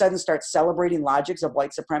and all of a sudden start celebrating logics of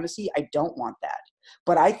white supremacy. I don't want that.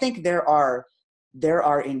 But I think there are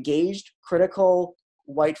engaged, critical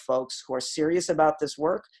white folks who are serious about this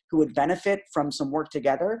work, who would benefit from some work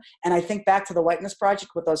together. And I think back to the Whiteness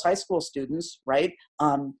Project with those high school students, right?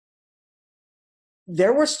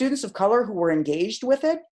 There were students of color who were engaged with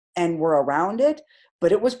it and were around it,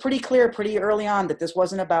 but it was pretty clear pretty early on that this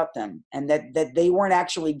wasn't about them and that they weren't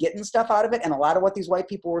actually getting stuff out of it. And a lot of what these white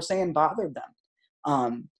people were saying bothered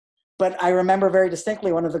them. But I remember very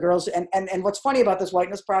distinctly one of the girls, and what's funny about this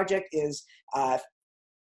Whiteness Project is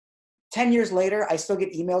 10 years later, I still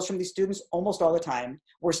get emails from these students almost all the time.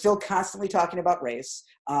 We're still constantly talking about race.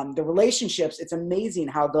 The relationships, it's amazing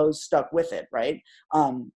how those stuck with it, right?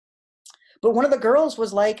 But one of the girls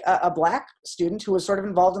was like a Black student who was sort of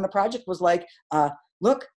involved in the project was like,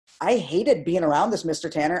 look, I hated being around this Mr.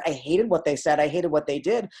 Tanner. I hated what they said. I hated what they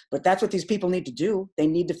did. But that's what these people need to do. They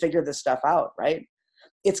need to figure this stuff out, right?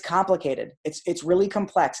 It's complicated. It's really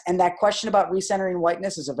complex. And that question about recentering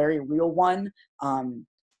whiteness is a very real one.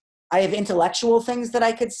 I have intellectual things that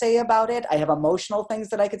I could say about it. I have emotional things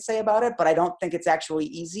that I could say about it, but I don't think it's actually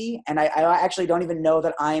easy. And I actually don't even know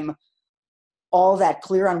that I'm all that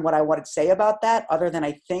clear on what I want to say about that, other than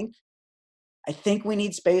I think we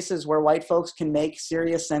need spaces where white folks can make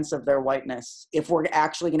serious sense of their whiteness if we're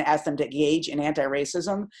actually going to ask them to engage in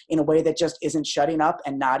anti-racism in a way that just isn't shutting up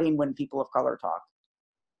and nodding when people of color talk.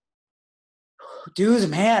 Dudes,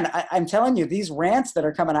 man, I'm telling you, these rants that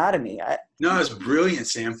are coming out of me. No, it's brilliant,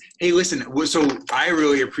 Sam. Hey, listen, so I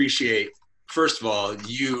really appreciate, first of all,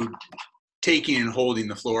 you taking and holding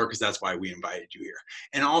the floor, because that's why we invited you here.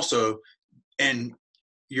 And also, and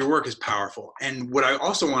your work is powerful. And what I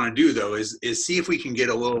also want to do, though, is see if we can get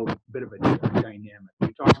a little bit of a different dynamic.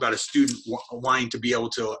 We talked about a student wanting to be able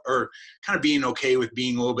to, or kind of being okay with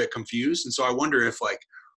being a little bit confused. And so I wonder if like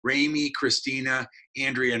Remi, Christina,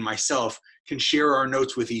 Andrea, and myself can share our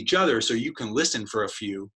notes with each other so you can listen for a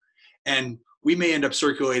few. And we may end up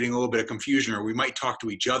circulating a little bit of confusion, or we might talk to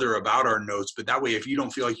each other about our notes. But that way, if you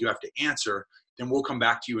don't feel like you have to answer, then we'll come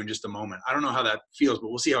back to you in just a moment. I don't know how that feels, but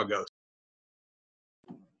we'll see how it goes.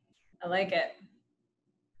 I like it.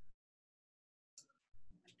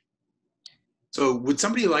 So would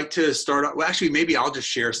somebody like to start off? Well, actually, maybe I'll just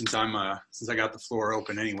share since I got the floor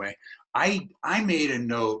open anyway. I made a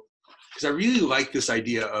note because I really like this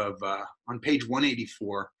idea of on page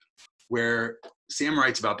 184, where Sam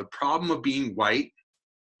writes about the problem of being white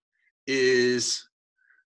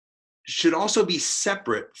should also be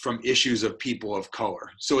separate from issues of people of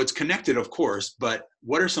color. So it's connected, of course, but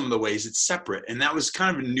what are some of the ways it's separate? And that was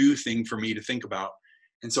kind of a new thing for me to think about.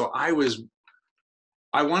 And so I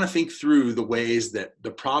want to think through the ways that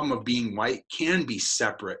the problem of being white can be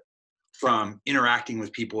separate from interacting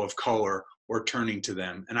with people of color or turning to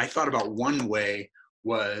them. And I thought about one way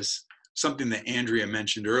was something that Andrea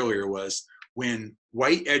mentioned earlier, was when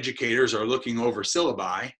white educators are looking over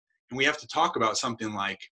syllabi and we have to talk about something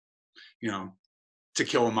like, To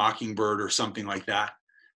Kill a Mockingbird or something like that,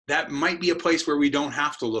 that might be a place where we don't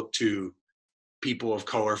have to look to people of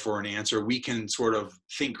color for an answer. We can sort of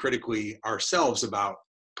think critically ourselves about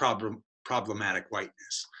problematic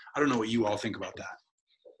whiteness. I don't know what you all think about that.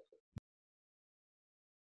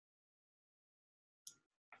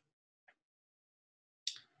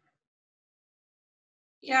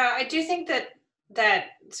 Yeah, I do think that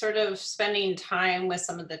sort of spending time with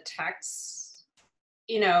some of the texts,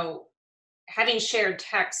 having shared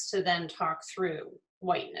text to then talk through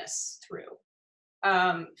whiteness through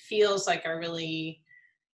feels like a really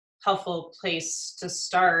helpful place to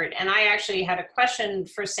start. And I actually had a question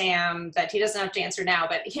for Sam that he doesn't have to answer now,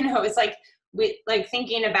 but it's like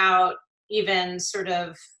thinking about even sort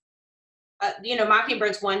of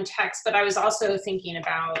Mockingbird's one text, but I was also thinking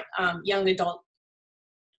about young adult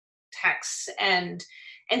texts and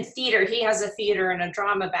theater. He has a theater and a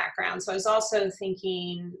drama background, so I was also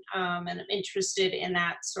thinking and I'm interested in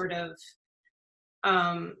that sort of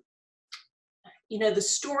the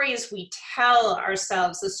stories we tell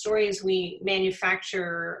ourselves, the stories we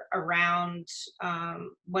manufacture around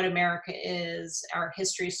what America is, our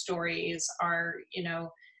history stories, our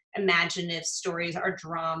imaginative stories, our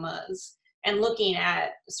dramas, and looking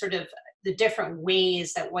at sort of the different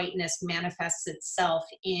ways that whiteness manifests itself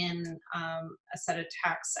in a set of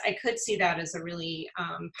texts. I could see that as a really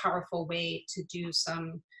powerful way to do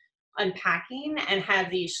some unpacking and have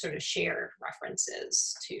these sort of shared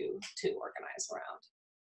references to organize around.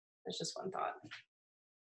 That's just one thought.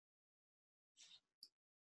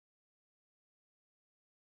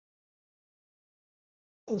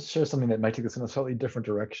 I'll share something that might take us in a slightly different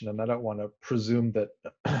direction, and I don't want to presume that.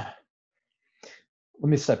 Let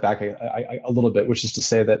me step back a little bit, which is to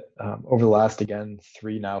say that over the last, again,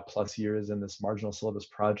 3 now plus years in this marginal syllabus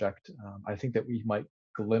project, I think that we might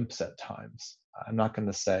glimpse at times. I'm not going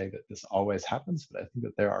to say that this always happens, but I think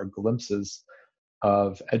that there are glimpses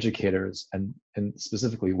of educators, and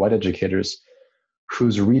specifically white educators,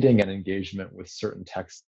 whose reading and engagement with certain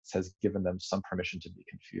texts has given them some permission to be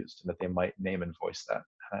confused, and that they might name and voice that.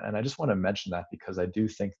 And I just want to mention that because I do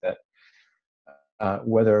think that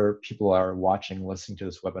whether people are watching, listening to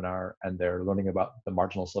this webinar, and they're learning about the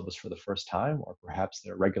marginal syllabus for the first time, or perhaps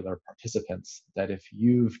they're regular participants, that if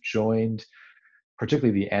you've joined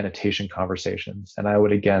particularly the annotation conversations, and I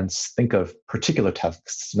would again think of particular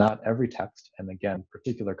texts, not every text, and again,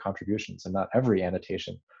 particular contributions, and not every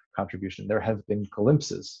annotation contribution, there have been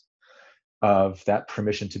glimpses of that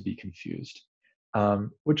permission to be confused.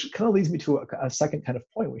 Which kind of leads me to a second kind of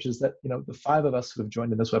point, which is that, the 5 of us who have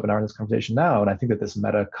joined in this webinar and this conversation now, and I think that this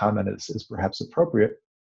meta comment is perhaps appropriate,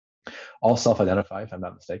 all self-identify, if I'm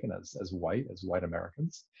not mistaken, as white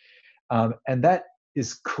Americans. And that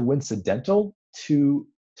is coincidental to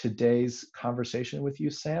today's conversation with you,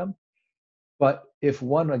 Sam. But if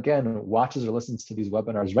one, again, watches or listens to these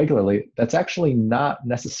webinars regularly, that's actually not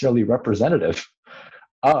necessarily representative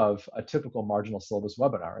of a typical marginal syllabus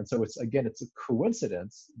webinar. And so it's a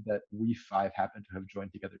coincidence that we 5 happen to have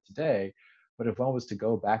joined together today. But if one was to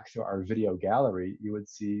go back through our video gallery, you would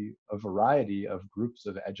see a variety of groups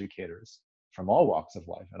of educators from all walks of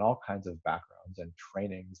life and all kinds of backgrounds and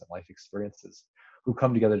trainings and life experiences who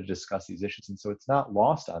come together to discuss these issues. And so it's not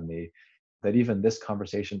lost on me that even this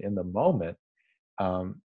conversation in the moment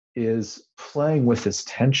is playing with this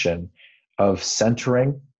tension of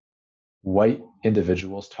centering white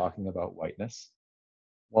individuals talking about whiteness,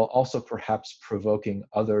 while also perhaps provoking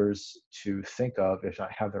others to think of, if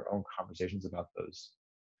not have their own conversations about those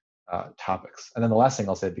topics. And then the last thing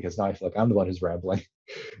I'll say, because now I feel like I'm the one who's rambling,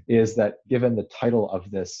 is that given the title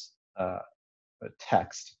of this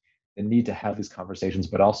text, the need to have these conversations,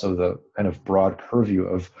 but also the kind of broad purview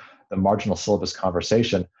of the marginal syllabus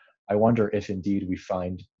conversation, I wonder if indeed we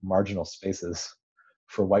find marginal spaces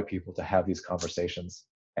for white people to have these conversations.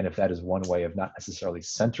 And if that is one way of not necessarily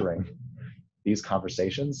centering these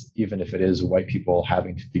conversations, even if it is white people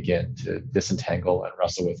having to begin to disentangle and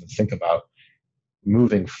wrestle with and think about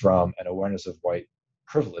moving from an awareness of white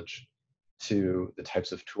privilege to the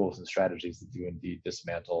types of tools and strategies that do indeed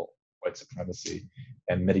dismantle white supremacy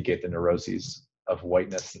and mitigate the neuroses of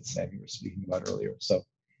whiteness that Sam, you were speaking about earlier. So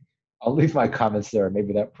I'll leave my comments there.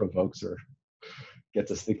 Maybe that provokes or gets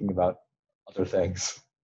us thinking about other things.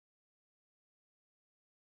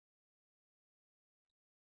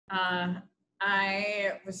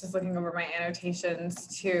 I was just looking over my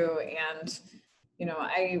annotations too, and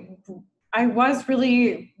I was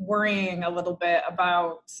really worrying a little bit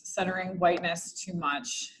about centering whiteness too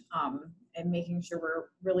much, and making sure we're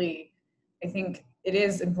really, I think it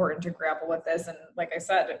is important to grapple with this. And like I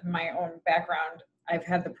said, in my own background, I've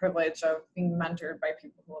had the privilege of being mentored by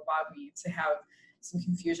people who allowed me to have some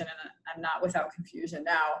confusion, and I'm not without confusion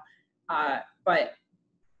now. But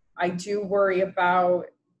I do worry about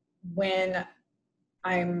when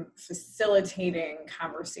I'm facilitating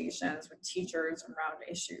conversations with teachers around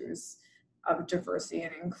issues of diversity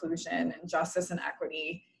and inclusion and justice and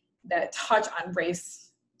equity that touch on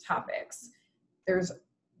race topics. There's,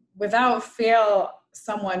 without fail,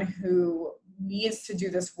 someone who needs to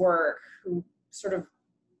do this work who sort of,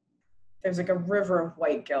 there's like a river of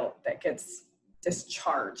white guilt that gets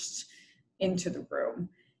discharged into the room.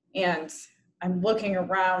 And I'm looking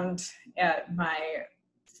around at my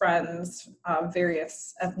friends of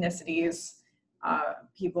various ethnicities,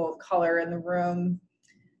 people of color in the room,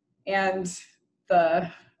 and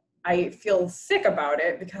I feel sick about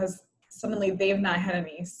it because suddenly they've not had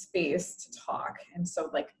any space to talk. And so,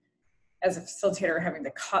 like, as a facilitator, having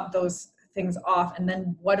to cut those things off, and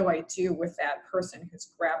then what do I do with that person who's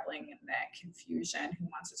grappling in that confusion, who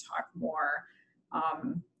wants to talk more,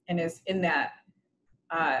 and is in that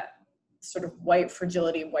sort of white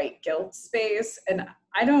fragility, white guilt space. And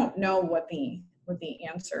I don't know what the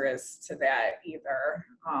answer is to that either.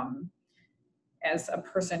 As a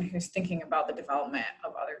person who's thinking about the development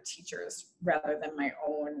of other teachers rather than my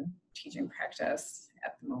own teaching practice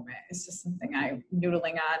at the moment, it's just something I'm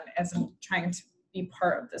noodling on as I'm trying to be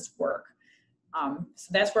part of this work. So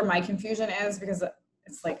that's where my confusion is, because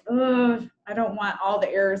it's like, I don't want all the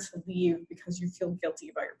errors to leave because you feel guilty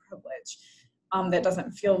about your privilege. That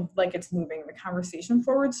doesn't feel like it's moving the conversation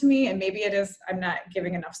forward to me. And maybe it is, I'm not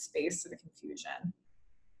giving enough space to the confusion.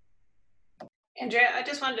 Andrea, I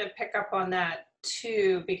just wanted to pick up on that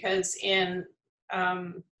too, because in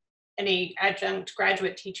any adjunct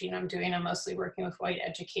graduate teaching I'm doing, I'm mostly working with white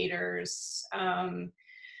educators.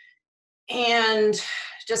 And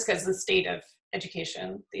just because the state of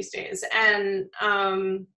education these days. And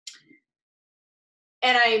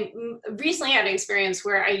I recently had an experience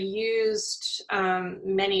where I used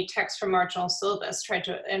many texts from Marginal Syllabus, tried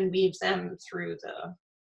to and weave them through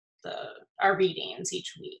our readings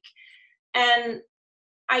each week. And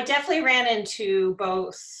I definitely ran into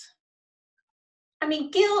both, I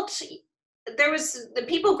mean, guilt. There was the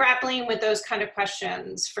people grappling with those kind of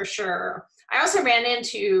questions for sure. I also ran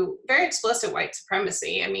into very explicit white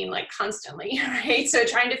supremacy. I mean, like constantly, right? So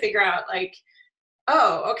trying to figure out like,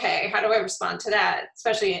 oh, okay, how do I respond to that?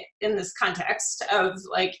 Especially in this context of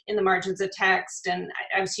like in the margins of text, and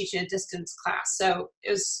I was teaching a distance class. So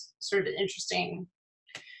it was sort of an interesting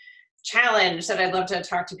challenge that I'd love to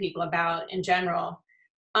talk to people about in general.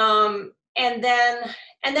 And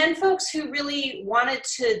then folks who really wanted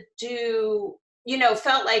to do,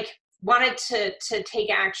 felt like wanted to take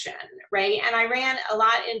action, right? And I ran a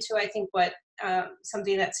lot into, I think what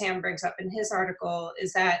something that Sam brings up in his article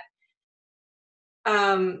is that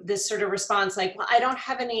this sort of response like, well, I don't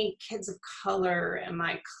have any kids of color in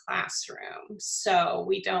my classroom, so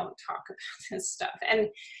we don't talk about this stuff. And,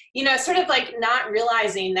 sort of like not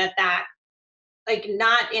realizing that like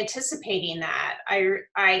not anticipating that,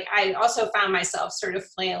 I also found myself sort of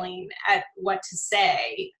flailing at what to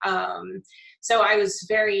say. So I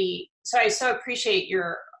so appreciate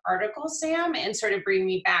your article, Sam, and sort of bring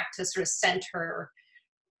me back to sort of center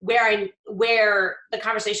where the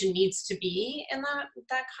conversation needs to be in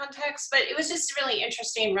that context. But it was just really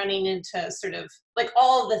interesting running into sort of like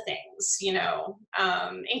all the things,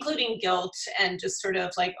 including guilt and just sort of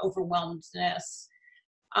like overwhelmedness.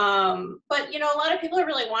 But a lot of people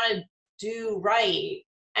really want to do right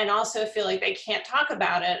and also feel like they can't talk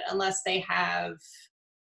about it unless they have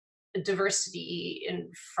diversity in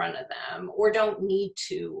front of them or don't need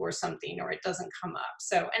to or something, or it doesn't come up.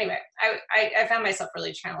 So anyway, I found myself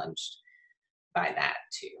really challenged by that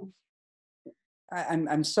too.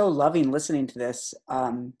 I'm so loving listening to this.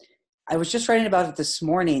 I was just writing about it this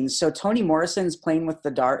morning. So Toni Morrison's Playing in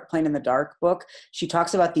the Dark book, she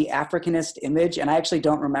talks about the Africanist image, and I actually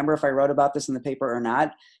don't remember if I wrote about this in the paper or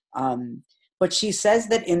not. But she says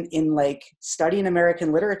that in like studying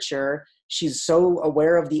American literature, she's so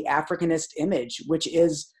aware of the Africanist image, which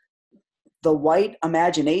is the white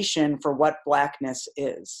imagination for what Blackness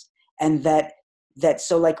is. And that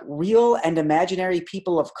so like real and imaginary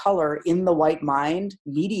people of color in the white mind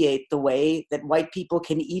mediate the way that white people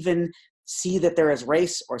can even see that there is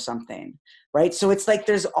race or something, right? So it's like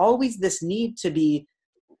there's always this need to be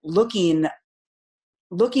looking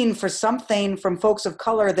for something from folks of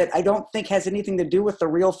color that I don't think has anything to do with the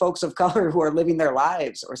real folks of color who are living their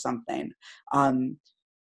lives or something.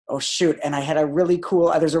 Oh shoot, and I had a really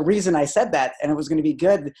cool, there's a reason I said that, and it was gonna be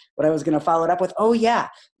good, but I was gonna follow it up with, oh yeah.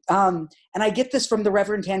 And I get this from the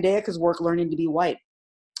Reverend Tandea's work, Learning to be White.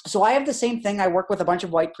 So I have the same thing. I work with a bunch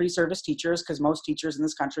of white pre-service teachers because most teachers in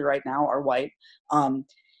this country right now are white.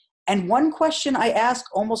 And one question I ask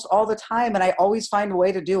almost all the time, and I always find a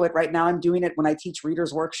way to do it. Right now I'm doing it when I teach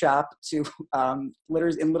Reader's Workshop to in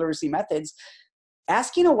literacy methods.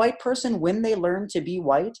 Asking a white person when they learn to be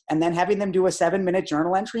white and then having them do a 7-minute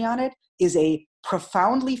journal entry on it is a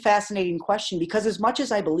profoundly fascinating question, because as much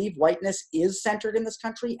as I believe whiteness is centered in this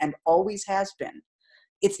country and always has been,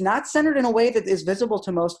 it's not centered in a way that is visible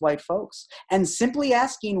to most white folks. And simply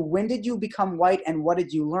asking, when did you become white and what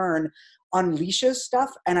did you learn, unleashes stuff.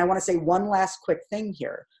 And I want to say one last quick thing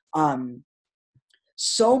here.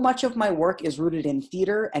 So much of my work is rooted in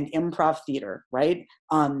theater and improv theater, right?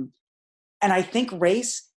 And I think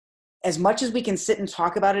race, as much as we can sit and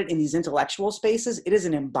talk about it in these intellectual spaces, it is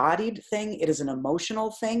an embodied thing. It is an emotional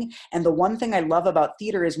thing. And the one thing I love about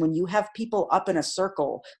theater is when you have people up in a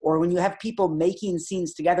circle, or when you have people making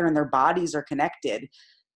scenes together and their bodies are connected,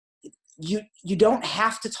 you don't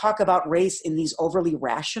have to talk about race in these overly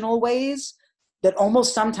rational ways that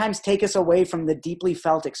almost sometimes take us away from the deeply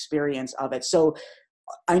felt experience of it. So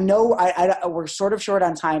I know we're sort of short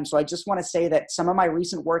on time, so I just want to say that some of my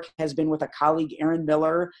recent work has been with a colleague, Erin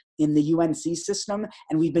Miller, in the UNC system,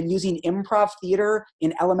 and we've been using improv theater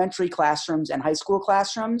in elementary classrooms and high school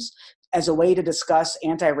classrooms as a way to discuss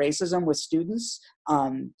anti-racism with students.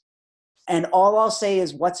 And all I'll say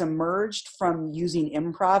is what's emerged from using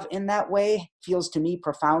improv in that way feels to me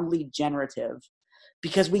profoundly generative,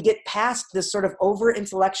 because we get past this sort of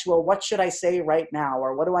over-intellectual, what should I say right now?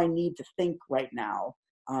 Or what do I need to think right now?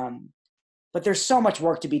 but there's so much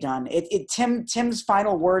work to be done. Tim's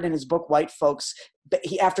final word in his book, White Folks,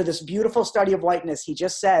 after this beautiful study of whiteness, he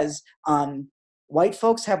just says, white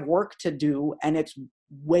folks have work to do, and it's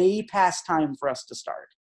way past time for us to start.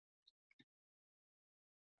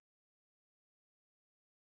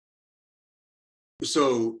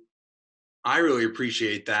 So I really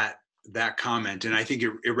appreciate that comment, and I think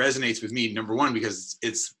it resonates with me, number one, because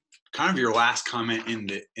it's kind of your last comment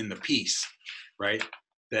in the piece, right?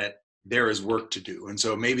 That there is work to do. And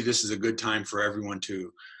so maybe this is a good time for everyone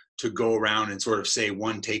to go around and sort of say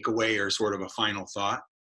one takeaway or sort of a final thought.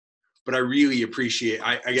 But I really appreciate,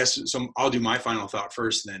 I guess, so I'll do my final thought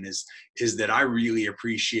first then, is that I really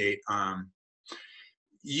appreciate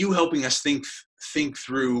you helping us think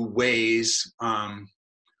through ways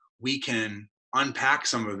we can unpack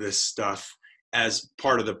some of this stuff as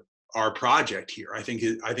part of our project here. I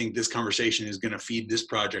think this conversation is going to feed this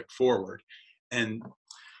project forward. And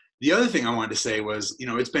the other thing I wanted to say was,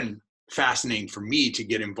 it's been fascinating for me to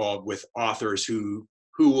get involved with authors who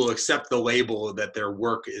will accept the label that their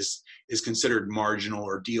work is considered marginal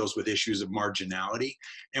or deals with issues of marginality.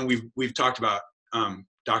 And we've talked about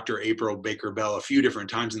Dr. April Baker Bell a few different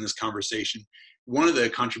times in this conversation. One of the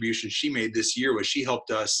contributions she made this year was she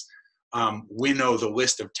helped us winnow the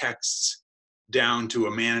list of texts down to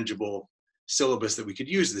a manageable syllabus that we could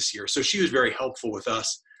use this year. So she was very helpful with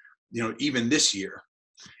us, even this year.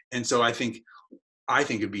 And so I think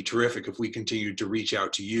it'd be terrific if we continued to reach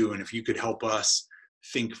out to you, and if you could help us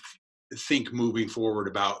think moving forward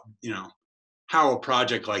about, how a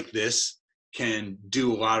project like this can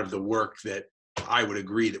do a lot of the work that I would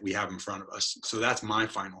agree that we have in front of us. So that's my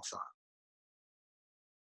final thought.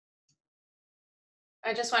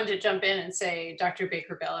 I just wanted to jump in and say Dr.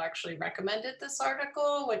 Baker Bell actually recommended this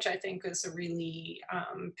article, which I think is a really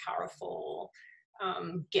powerful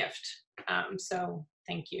gift. So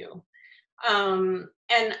thank you. And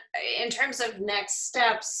in terms of next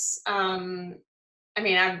steps, I'm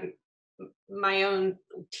my own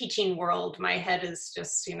teaching world, my head is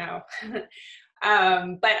just, but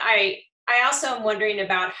I also am wondering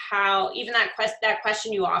about how even that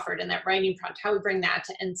question you offered in that writing prompt, how we bring that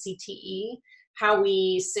to NCTE, how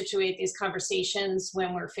we situate these conversations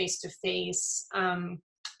when we're face-to-face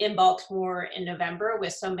in Baltimore in November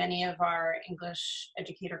with so many of our English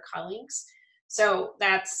educator colleagues. So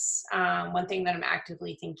that's one thing that I'm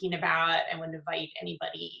actively thinking about, and would invite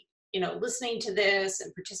anybody, listening to this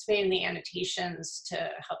and participating in the annotations to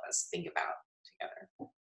help us think about together.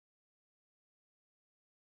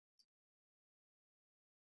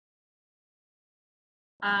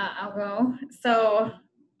 I'll go. So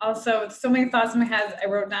also, so many thoughts in my head. I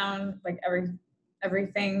wrote down like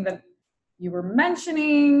everything that you were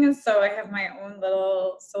mentioning. So I have my own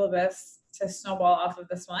little syllabus to snowball off of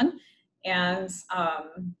this one. And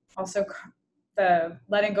also the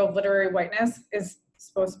letting go of literary whiteness is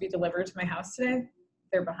supposed to be delivered to my house today.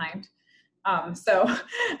 They're behind. So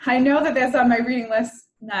I know that that's on my reading list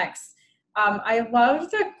next. I love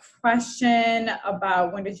the question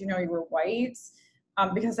about when did you know you were white?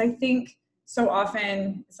 Because I think so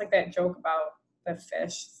often it's like that joke about the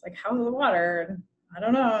fish. It's like, how's the water? And I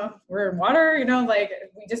don't know, we're in water, like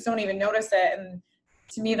we just don't even notice it. And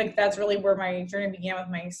to me, like that's really where my journey began with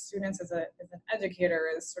my students as an educator,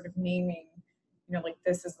 is sort of naming, like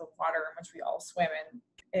this is the water in which we all swim in.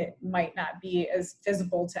 It might not be as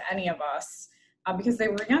visible to any of us because they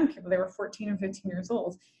were young people. They were 14 and 15 years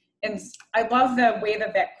old. And I love the way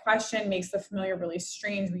that question makes the familiar really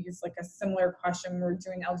strange. We use like a similar question when we're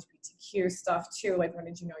doing LGBTQ stuff too, like when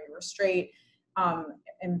did you know you were straight?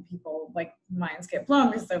 And people like minds get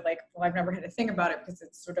blown because they're like, well, I've never had to think about it, because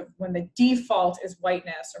it's sort of when the default is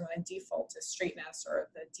whiteness, or when the default is straightness, or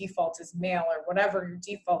the default is male, or whatever your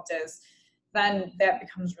default is, then that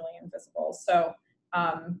becomes really invisible. So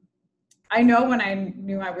I know when I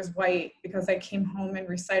knew I was white because I came home and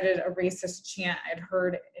recited a racist chant I'd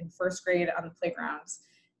heard in first grade on the playgrounds,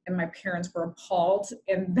 and my parents were appalled,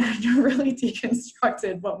 and that really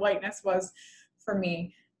deconstructed what whiteness was for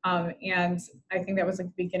me. And I think that was like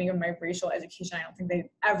the beginning of my racial education. I don't think they'd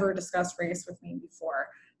ever discussed race with me before.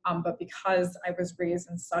 But because I was raised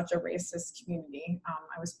in such a racist community,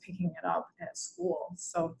 I was picking it up at school.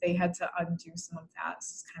 So they had to undo some of that.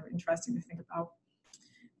 So it's kind of interesting to think about.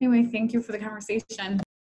 Anyway, thank you for the conversation.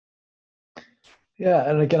 Yeah,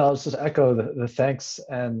 and again, I'll just echo the thanks,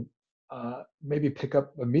 and maybe pick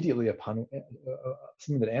up immediately upon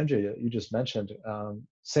something that Andrea, you just mentioned.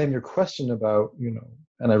 Sam, your question about,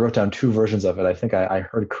 and I wrote down 2 versions of it. I think I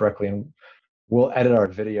heard correctly, and we'll edit our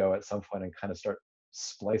video at some point and kind of start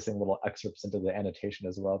splicing little excerpts into the annotation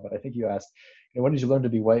as well. But I think you asked, when did you learn to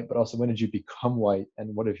be white, but also when did you become white,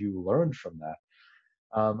 and what have you learned from that?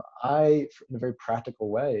 I, in a very practical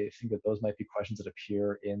way, think that those might be questions that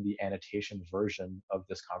appear in the annotation version of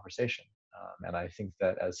this conversation. And I think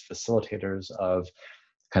that as facilitators of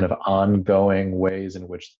kind of ongoing ways in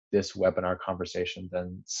which this webinar conversation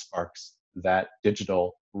then sparks that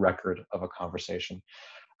digital record of a conversation,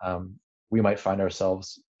 we might find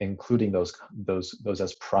ourselves including those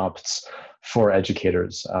as prompts for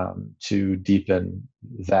educators to deepen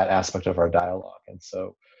that aspect of our dialogue. And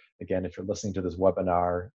so, again, if you're listening to this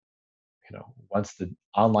webinar, once the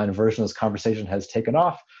online version of this conversation has taken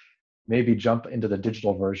off, maybe jump into the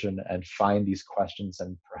digital version and find these questions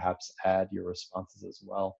and perhaps add your responses as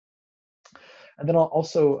well. And then I'll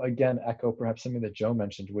also, again, echo perhaps something that Joe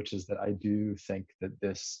mentioned, which is that I do think that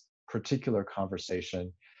this particular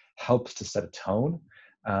conversation helps to set a tone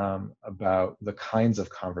about the kinds of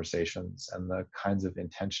conversations and the kinds of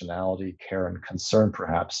intentionality, care, and concern,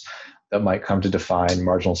 perhaps, that might come to define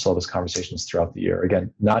marginal syllabus conversations throughout the year.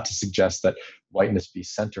 Again, not to suggest that whiteness be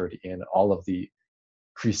centered in all of the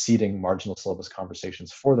preceding marginal syllabus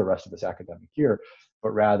conversations for the rest of this academic year,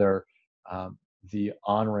 but rather the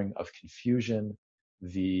honoring of confusion,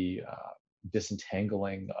 the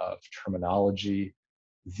disentangling of terminology,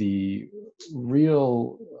 the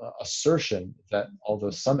real assertion that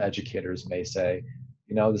although some educators may say,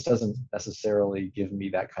 this doesn't necessarily give me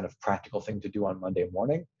that kind of practical thing to do on Monday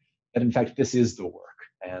morning, that in fact this is the work,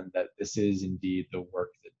 and that this is indeed the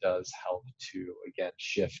work that does help to, again,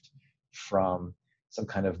 shift from some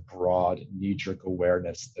kind of broad knee-jerk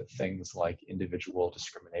awareness that things like individual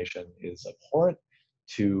discrimination is abhorrent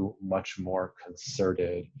to much more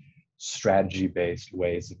concerted, strategy-based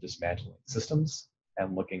ways of dismantling systems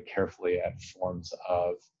and looking carefully at forms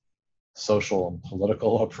of social and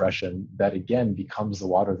political oppression that, again, becomes the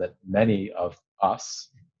water that many of us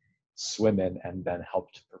swim in and then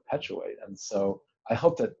help to perpetuate. And so I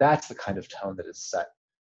hope that that's the kind of tone that is set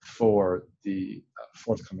for the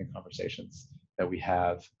forthcoming conversations that we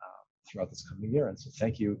have throughout this coming year. And so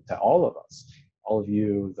thank you to all of us, all of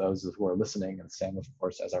you, those who are listening, and Sam, of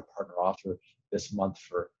course, as our partner author this month,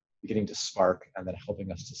 for beginning to spark and then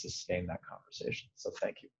helping us to sustain that conversation. So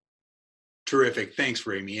thank you. Terrific. Thanks,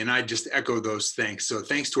 Remi. And I just echo those thanks. So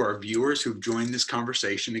thanks to our viewers who've joined this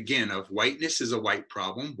conversation, again, of Whiteness is a White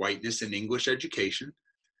Problem, Whiteness in English Education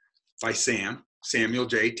by Samuel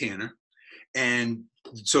Jaye Tanner. And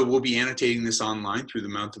so we'll be annotating this online through the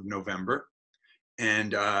month of November.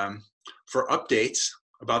 And for updates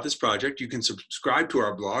about this project, you can subscribe to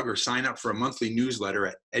our blog or sign up for a monthly newsletter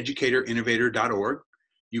at educatorinnovator.org.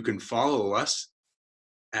 You can follow us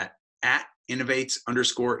at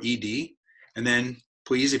 @innovates_ed. And then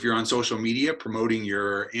please, if you're on social media promoting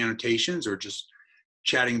your annotations or just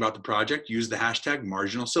chatting about the project, use the hashtag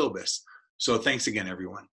marginal syllabus. So thanks again,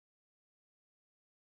 everyone.